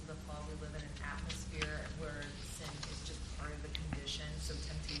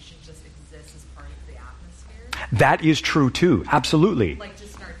 That is true too. Absolutely. Like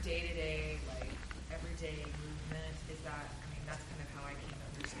just in our day-to-day, like everyday movement, is that? I mean, that's kind of how I came to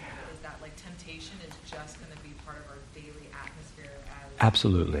understand it. Is that like temptation is just going to be part of our daily atmosphere as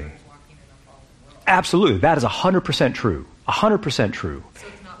absolutely walking in a fallen world. Absolutely, that is 100% true. 100% true. So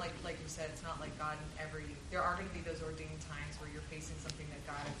it's not like you said, it's not like God in every. There are going to be those ordained times where you're facing something that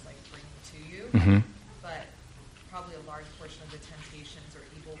God is like bringing to you. Mm-hmm. But probably a large portion of the temptations or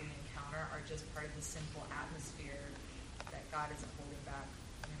evil we encounter are just part of the sinful atmosphere that God isn't holding back.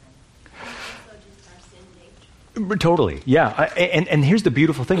 Also just our sin nature. Totally, yeah. And here's the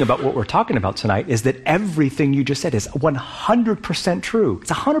beautiful thing about what we're talking about tonight is that everything you just said is 100% true.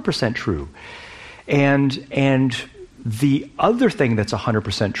 It's 100% true. And the other thing that's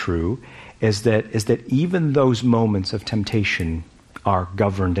 100% true is that even those moments of temptation are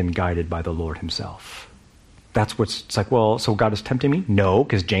governed and guided by the Lord himself. That's it's like, well, so God is tempting me? No,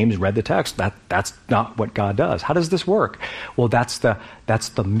 because James read the text. That's not what God does. How does this work? Well, that's the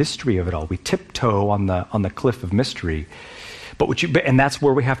mystery of it all. We tiptoe on the cliff of mystery. And that's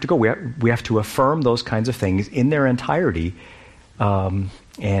where we have to go. We have to affirm those kinds of things in their entirety, and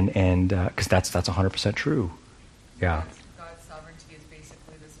because that's 100% true. Yeah. God's sovereignty is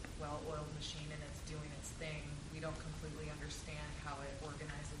basically this well-oiled machine, and it's doing its thing. We don't completely understand how it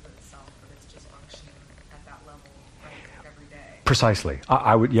organizes itself, but it's just functioning at that level, right, like every day. Precisely.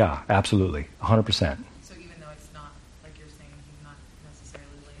 I would, yeah, absolutely, 100%. So even though it's not, like you're saying, he's not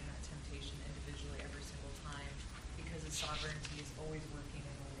necessarily laying that temptation individually every single time, because his sovereignty is always working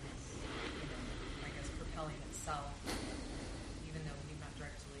and always, I guess, propelling itself, even though he's not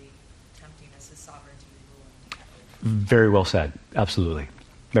directly tempting us, his sovereignty is ruling. Very well said. Absolutely.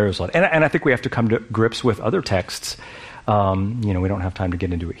 Very well said. And I think we have to come to grips with other texts. We don't have time to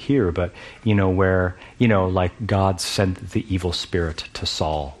get into it here, but, where, like God sent the evil spirit to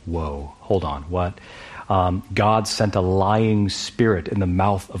Saul. Whoa, hold on, what? God sent a lying spirit in the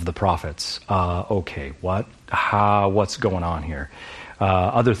mouth of the prophets. Okay, what? What's going on here?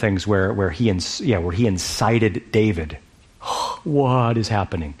 Other things where he incited David. What is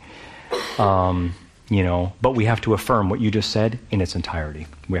happening? But we have to affirm what you just said in its entirety.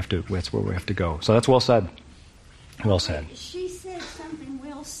 That's where we have to go. So that's well said. Well said. She said something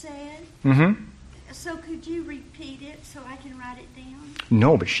well said. Mm-hmm. So could you repeat it so I can write it down?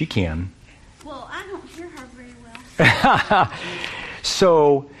 No, but she can. Well, I don't hear her very well.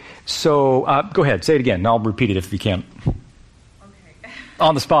 So go ahead. Say it again. And I'll repeat it if you can't. Okay.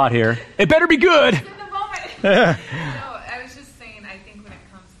 On the spot here. It better be good. In the moment. No, I was just saying, I think when it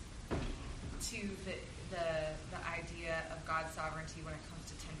comes to the idea of God's sovereignty when it comes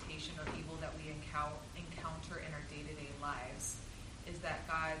to temptation or evil that we encounter in our day-to-day lives, is that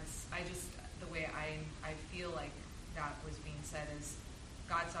the way I feel like that was being said is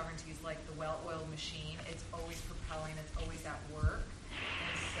God's sovereignty is like the well-oiled machine. It's always propelling. It's always at work.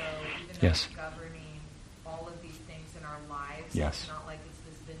 And so even though Yes. it's governing all of these things in our lives, Yes. it's not like it's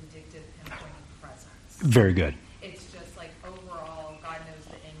this vindictive, pinpointing presence. Very good. It's just like overall, God knows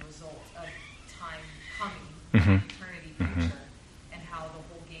the end result of time coming, Mhm. eternity future, and how the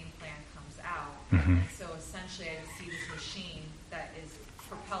whole game plan comes out. Mhm. And so essentially, I see this machine that is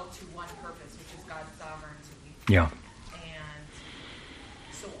propelled to one purpose, which is God's sovereignty. Yeah. And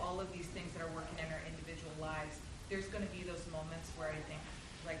so all of these things that are working in our individual lives, there's going to be those moments where I think,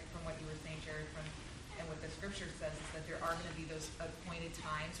 like from what you were saying, Jared, and what the scripture says, is that there are going to be those appointed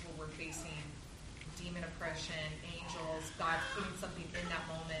times where we're facing demon oppression, angels, God's putting something in that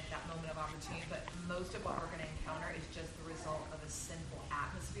moment of opportunity, but most of what we're going to encounter is just the result of a sinful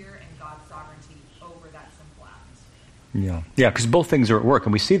atmosphere and God's sovereignty over that sinful atmosphere. Yeah, because both things are at work,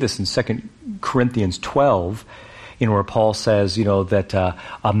 and we see this in 2 Corinthians 12. where Paul says, that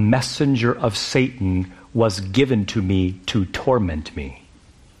a messenger of Satan was given to me to torment me.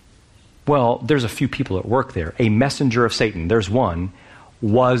 Well, there's a few people at work there. A messenger of Satan, there's one,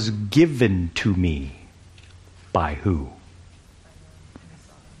 was given to me. By who?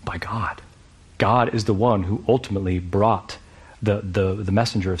 By God. God is the one who ultimately brought the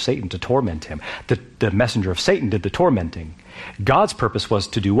messenger of Satan to torment him. The messenger of Satan did the tormenting. God's purpose was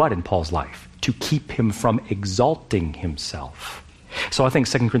to do what in Paul's life? To keep him from exalting himself. So I think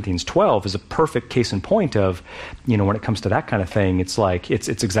 2 Corinthians 12 is a perfect case in point of, when it comes to that kind of thing, it's like, it's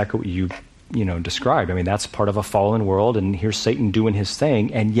exactly what you described. I mean, that's part of a fallen world, and here's Satan doing his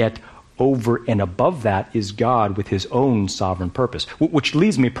thing, and yet over and above that is God with his own sovereign purpose, which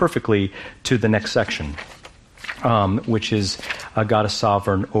leads me perfectly to the next section, which is God is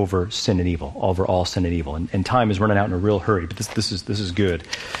sovereign over sin and evil, over all sin and evil. And time is running out in a real hurry, but this is good.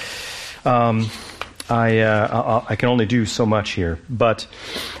 I can only do so much here, but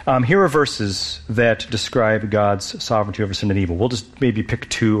here are verses that describe God's sovereignty over sin and evil. We'll just maybe pick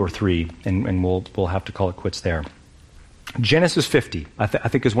 2 or 3, and we'll have to call it quits there. Genesis 50, I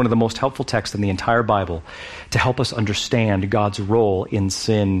think, is one of the most helpful texts in the entire Bible to help us understand God's role in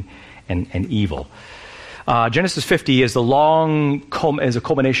sin and evil. Genesis 50 is a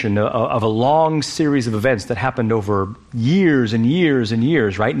culmination of a long series of events that happened over years and years and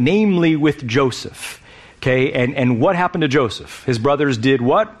years, right? Namely with Joseph. Okay, and what happened to Joseph? His brothers did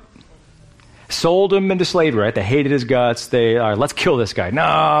what? Sold him into slavery, right? They hated his guts. They, all right, let's kill this guy.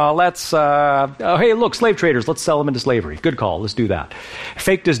 No, hey, look, slave traders, let's sell him into slavery. Good call, let's do that.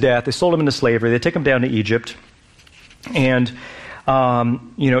 Faked his death. They sold him into slavery. They take him down to Egypt. And,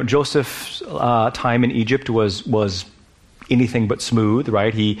 Joseph's time in Egypt was anything but smooth,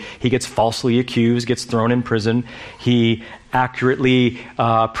 right? He gets falsely accused, gets thrown in prison. He accurately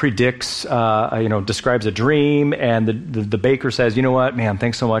predicts, describes a dream, and the baker says, you know what, man,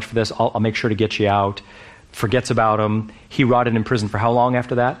 thanks so much for this. I'll make sure to get you out. Forgets about him. He rotted in prison for how long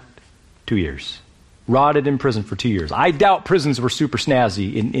after that? 2 years. Rotted in prison for 2 years. I doubt prisons were super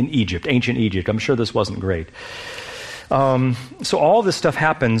snazzy in Egypt, ancient Egypt. I'm sure this wasn't great. So all this stuff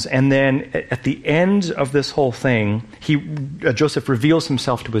happens, and then at the end of this whole thing, Joseph reveals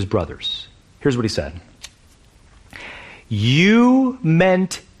himself to his brothers. Here's what he said. You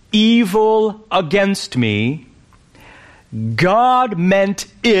meant evil against me. God meant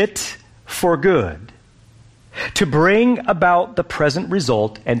it for good, to bring about the present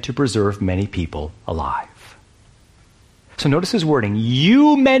result and to preserve many people alive. So notice his wording.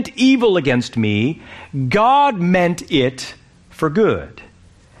 You meant evil against me. God meant it for good.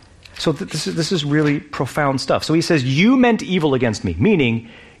 So this is really profound stuff. So he says, you meant evil against me, meaning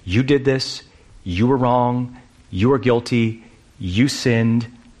you did this, you were wrong, you were guilty, you sinned,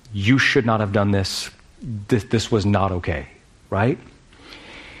 you should not have done this. This was not okay, right?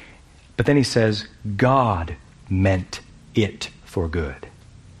 But then he says, God meant it for good.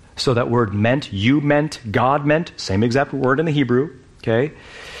 So that word meant, you meant, God meant, same exact word in the Hebrew, okay?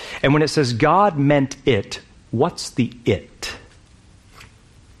 And when it says God meant it, what's the it?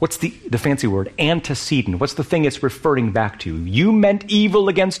 What's the fancy word? Antecedent. What's the thing it's referring back to? You meant evil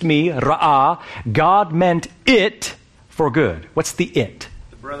against me, ra'ah. God meant it for good. What's the it?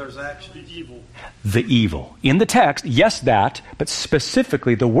 The brother's action. The evil. The evil. In the text, yes, that, but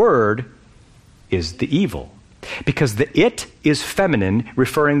specifically the word is the evil. Because the it is feminine,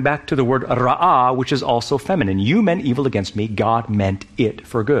 referring back to the word ra'ah, which is also feminine. You meant evil against me, God meant it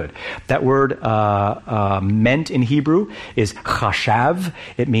for good. That word meant in Hebrew is chashav.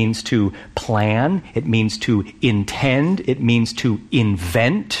 It means to plan. It means to intend. It means to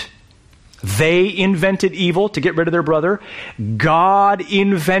invent. They invented evil to get rid of their brother. God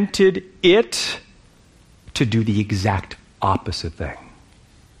invented it to do the exact opposite thing.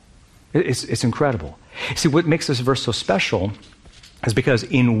 It's incredible. See, what makes this verse so special is because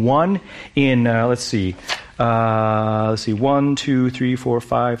in 1, 2, 3, 4,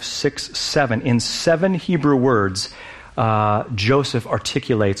 5, 6, 7, in 7 Hebrew words, Joseph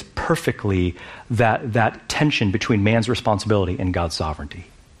articulates perfectly that tension between man's responsibility and God's sovereignty.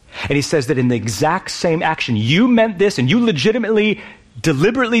 And he says that in the exact same action, you meant this and you legitimately,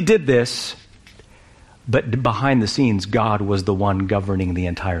 deliberately did this, but behind the scenes, God was the one governing the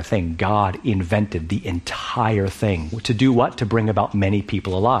entire thing. God invented the entire thing. To do what? To bring about many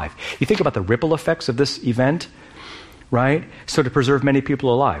people alive. You think about the ripple effects of this event, right? So to preserve many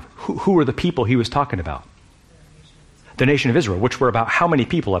people alive. Who were the people he was talking about? The nation of Israel, which were about how many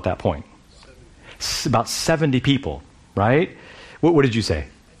people at that point? About 70 people, right? What did you say?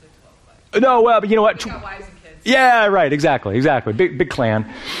 No, well, but you know what? We got wives and kids. Yeah, right, exactly. Big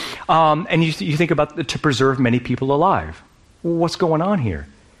clan. And you think about to preserve many people alive. What's going on here?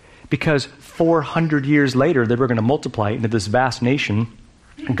 Because 400 years later, they were going to multiply into this vast nation.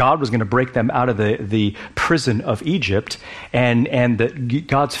 God was going to break them out of the prison of Egypt, and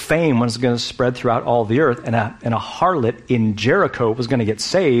God's fame was going to spread throughout all the earth, and a harlot in Jericho was going to get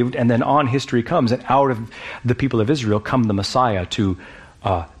saved, and then on history comes, and out of the people of Israel come the Messiah to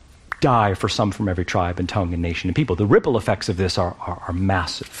die for some from every tribe and tongue and nation and people. The ripple effects of this are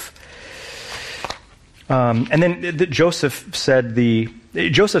massive. And then Joseph said the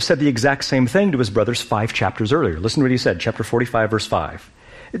exact same thing to his brothers 5 chapters earlier. Listen to what he said, chapter 45, verse 5.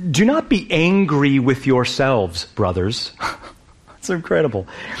 Do not be angry with yourselves, brothers. That's incredible.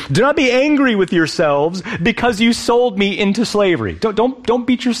 Do not be angry with yourselves because you sold me into slavery. Don't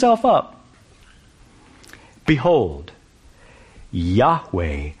beat yourself up. Behold,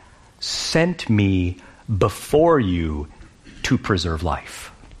 Yahweh sent me before you to preserve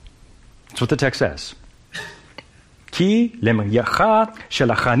life. That's what the text says. Ki lemyacha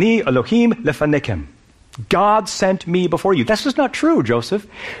shalachani Elohim lefanekem. God sent me before you. That's just not true, Joseph.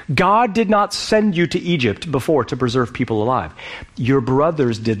 God did not send you to Egypt before to preserve people alive. Your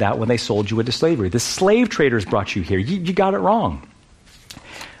brothers did that when they sold you into slavery. The slave traders brought you here. You got it wrong.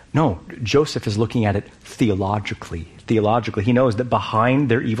 No, Joseph is looking at it theologically. Theologically, he knows that behind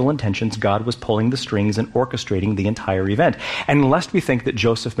their evil intentions, God was pulling the strings and orchestrating the entire event. And lest we think that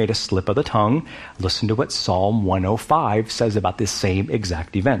Joseph made a slip of the tongue, listen to what Psalm 105 says about this same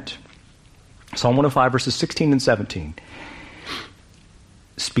exact event. Psalm 105, verses 16 and 17.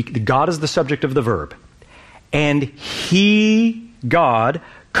 God is the subject of the verb. And he, God,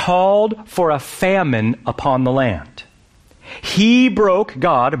 called for a famine upon the land.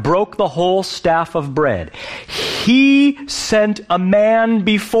 God broke the whole staff of bread. He sent a man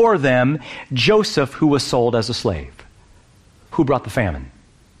before them, Joseph, who was sold as a slave. Who brought the famine?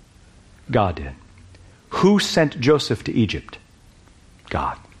 God did. Who sent Joseph to Egypt?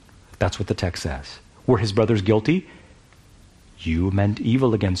 God. That's what the text says. Were his brothers guilty? You meant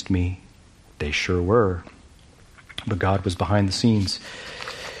evil against me. They sure were. But God was behind the scenes.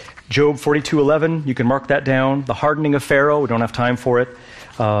 Job 42:11, you can mark that down. The hardening of Pharaoh, we don't have time for it.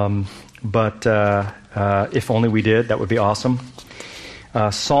 But if only we did, that would be awesome.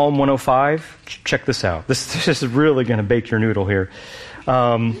 Psalm 105, check this out. This is really going to bake your noodle here.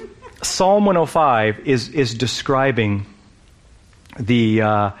 Psalm 105 is describing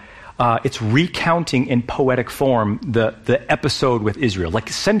it's recounting in poetic form the episode with Israel, like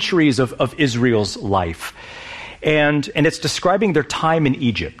centuries of Israel's life. And it's describing their time in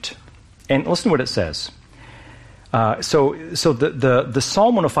Egypt. And listen to what it says. So the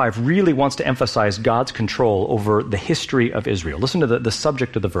Psalm 105 really wants to emphasize God's control over the history of Israel. Listen to the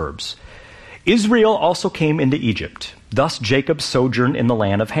subject of the verbs. Israel also came into Egypt. Thus Jacob sojourned in the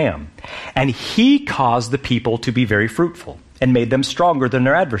land of Ham. And he caused the people to be very fruitful and made them stronger than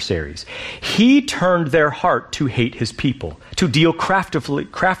their adversaries. He turned their heart to hate his people, to deal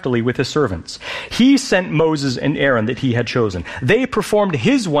craftily with his servants. He sent Moses and Aaron that he had chosen. They performed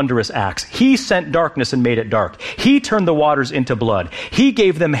his wondrous acts. He sent darkness and made it dark. He turned the waters into blood. He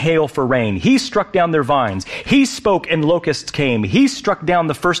gave them hail for rain. He struck down their vines. He spoke and locusts came. He struck down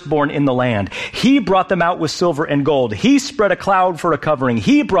the firstborn in the land. He brought them out with silver and gold. He spread a cloud for a covering.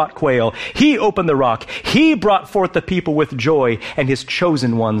 He brought quail. He opened the rock. He brought forth the people with joy, and his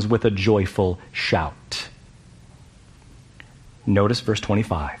chosen ones with a joyful shout. Notice verse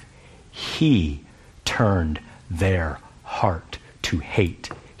 25. He turned their heart to hate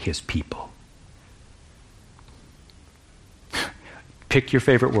his people. Pick your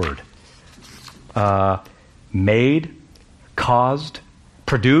favorite word. Made, caused,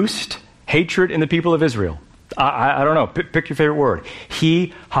 produced hatred in the people of Israel. I don't know. Pick your favorite word.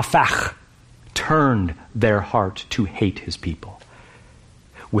 He, hafach, turned their heart to hate his people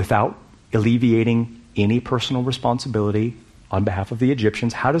without alleviating any personal responsibility on behalf of the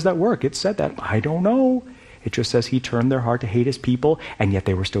Egyptians. How does that work? It said that. I don't know. It just says he turned their heart to hate his people, and yet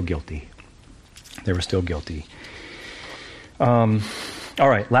they were still guilty. They were still guilty. All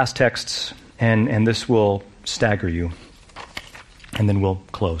right, last texts, and this will stagger you, and then we'll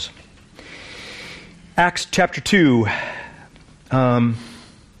close. Acts chapter 2.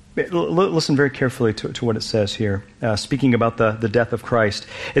 Listen very carefully to what it says here. Speaking about the death of Christ,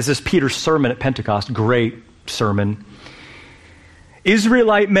 is this Peter's sermon at Pentecost. Great sermon.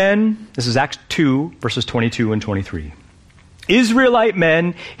 Israelite men, this is Acts 2, verses 22 and 23. Israelite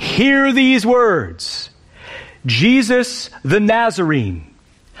men, hear these words. Jesus the Nazarene,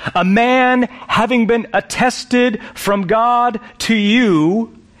 a man having been attested from God to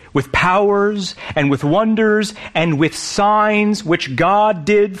you with powers and with wonders and with signs which God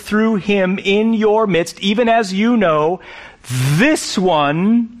did through him in your midst, even as you know, this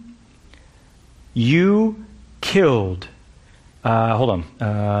one you killed. Hold on.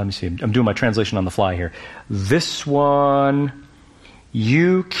 Let me see. I'm doing my translation on the fly here. This one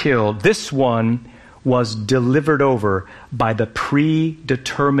you killed. This one was delivered over by the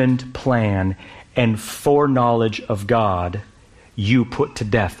predetermined plan and foreknowledge of God. You put to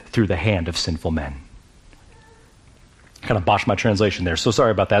death through the hand of sinful men. Kind of botched my translation there, so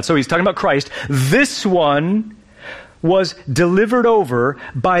sorry about that. So he's talking about Christ. This one was delivered over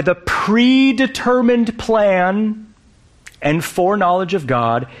by the predetermined plan and foreknowledge of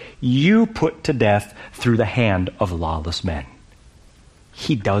God. You put to death through the hand of lawless men.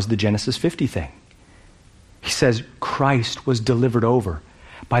 He does the Genesis 50 thing. He says Christ was delivered over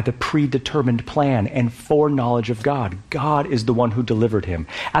by the predetermined plan and foreknowledge of God. God is the one who delivered him.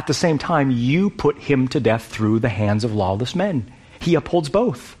 At the same time, you put him to death through the hands of lawless men. He upholds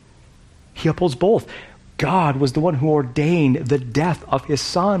both. He upholds both. God was the one who ordained the death of his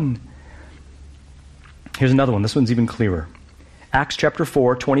Son. Here's another one. This one's even clearer. Acts chapter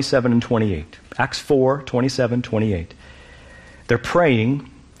 4, 27 and 28. Acts 4, 27, 28. They're praying,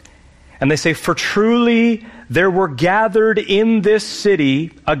 and they say, "For truly there were gathered in this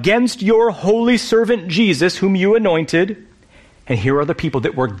city against your holy servant Jesus, whom you anointed." And here are the people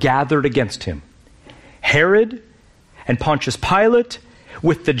that were gathered against him. Herod and Pontius Pilate,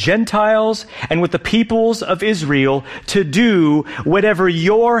 with the Gentiles and with the peoples of Israel, to do whatever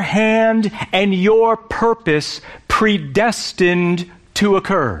your hand and your purpose predestined to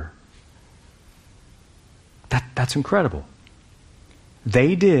occur. That's incredible.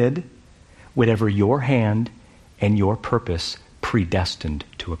 They did whatever your hand and your purpose predestined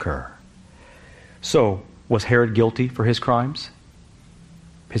to occur. So, was Herod guilty for his crimes?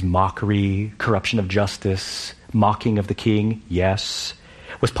 His mockery, corruption of justice, mocking of the king? Yes.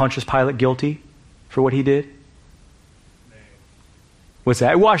 Was Pontius Pilate guilty for what he did? What's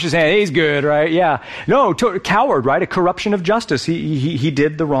that? Wash his hand. He's good, right? Yeah. No, coward, right? A corruption of justice. He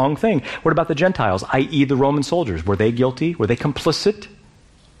did the wrong thing. What about the Gentiles, i.e. the Roman soldiers? Were they guilty? Were they complicit?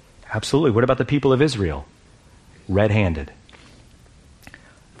 Absolutely. What about the people of Israel? Red-handed.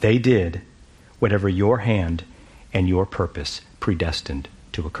 They did whatever your hand and your purpose predestined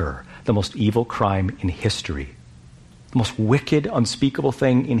to occur. The most evil crime in history, the most wicked, unspeakable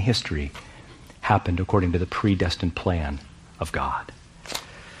thing in history happened according to the predestined plan of God.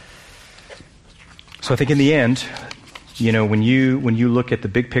 So I think in the end, when you look at the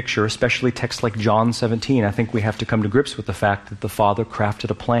big picture, especially texts like John 17, I think we have to come to grips with the fact that the Father crafted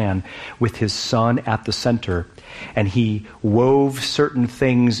a plan with his Son at the center, and he wove certain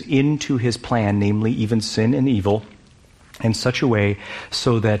things into his plan, namely even sin and evil, in such a way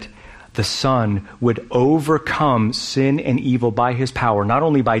so that the Son would overcome sin and evil by his power, not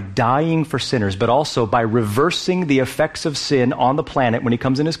only by dying for sinners, but also by reversing the effects of sin on the planet when he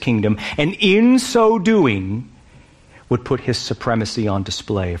comes in his kingdom, and in so doing would put his supremacy on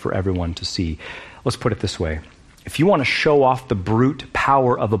display for everyone to see. Let's put it this way. If you want to show off the brute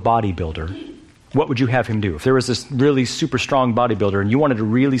power of a bodybuilder, what would you have him do? If there was this really super strong bodybuilder and you wanted to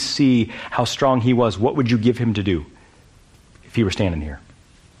really see how strong he was, what would you give him to do if he were standing here?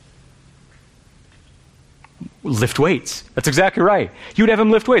 Lift weights. That's exactly right. You'd have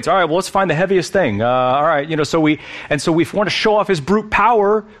him lift weights. All right, well, let's find the heaviest thing. All right, so if we want to show off his brute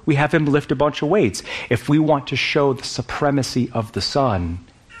power, we have him lift a bunch of weights. If we want to show the supremacy of the Son,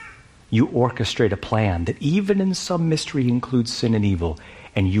 you orchestrate a plan that even in some mystery includes sin and evil,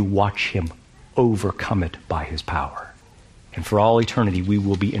 and you watch him overcome it by his power. And for all eternity, we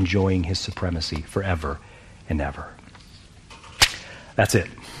will be enjoying his supremacy forever and ever. That's it.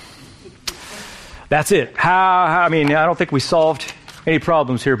 That's it. I don't think we solved any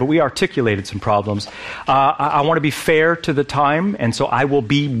problems here, but we articulated some problems. I want to be fair to the time, and so I will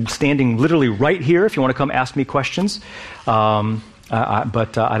be standing literally right here if you want to come ask me questions.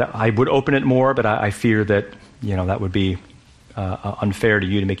 But I would open it more, but I fear that that would be unfair to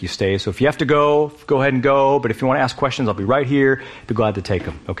you to make you stay. So if you have to go ahead and go. But if you want to ask questions, I'll be right here. Be glad to take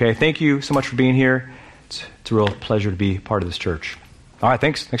them. Okay? Thank you so much for being here. It's a real pleasure to be part of this church. All right,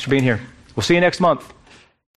 thanks. Thanks for being here. We'll see you next month.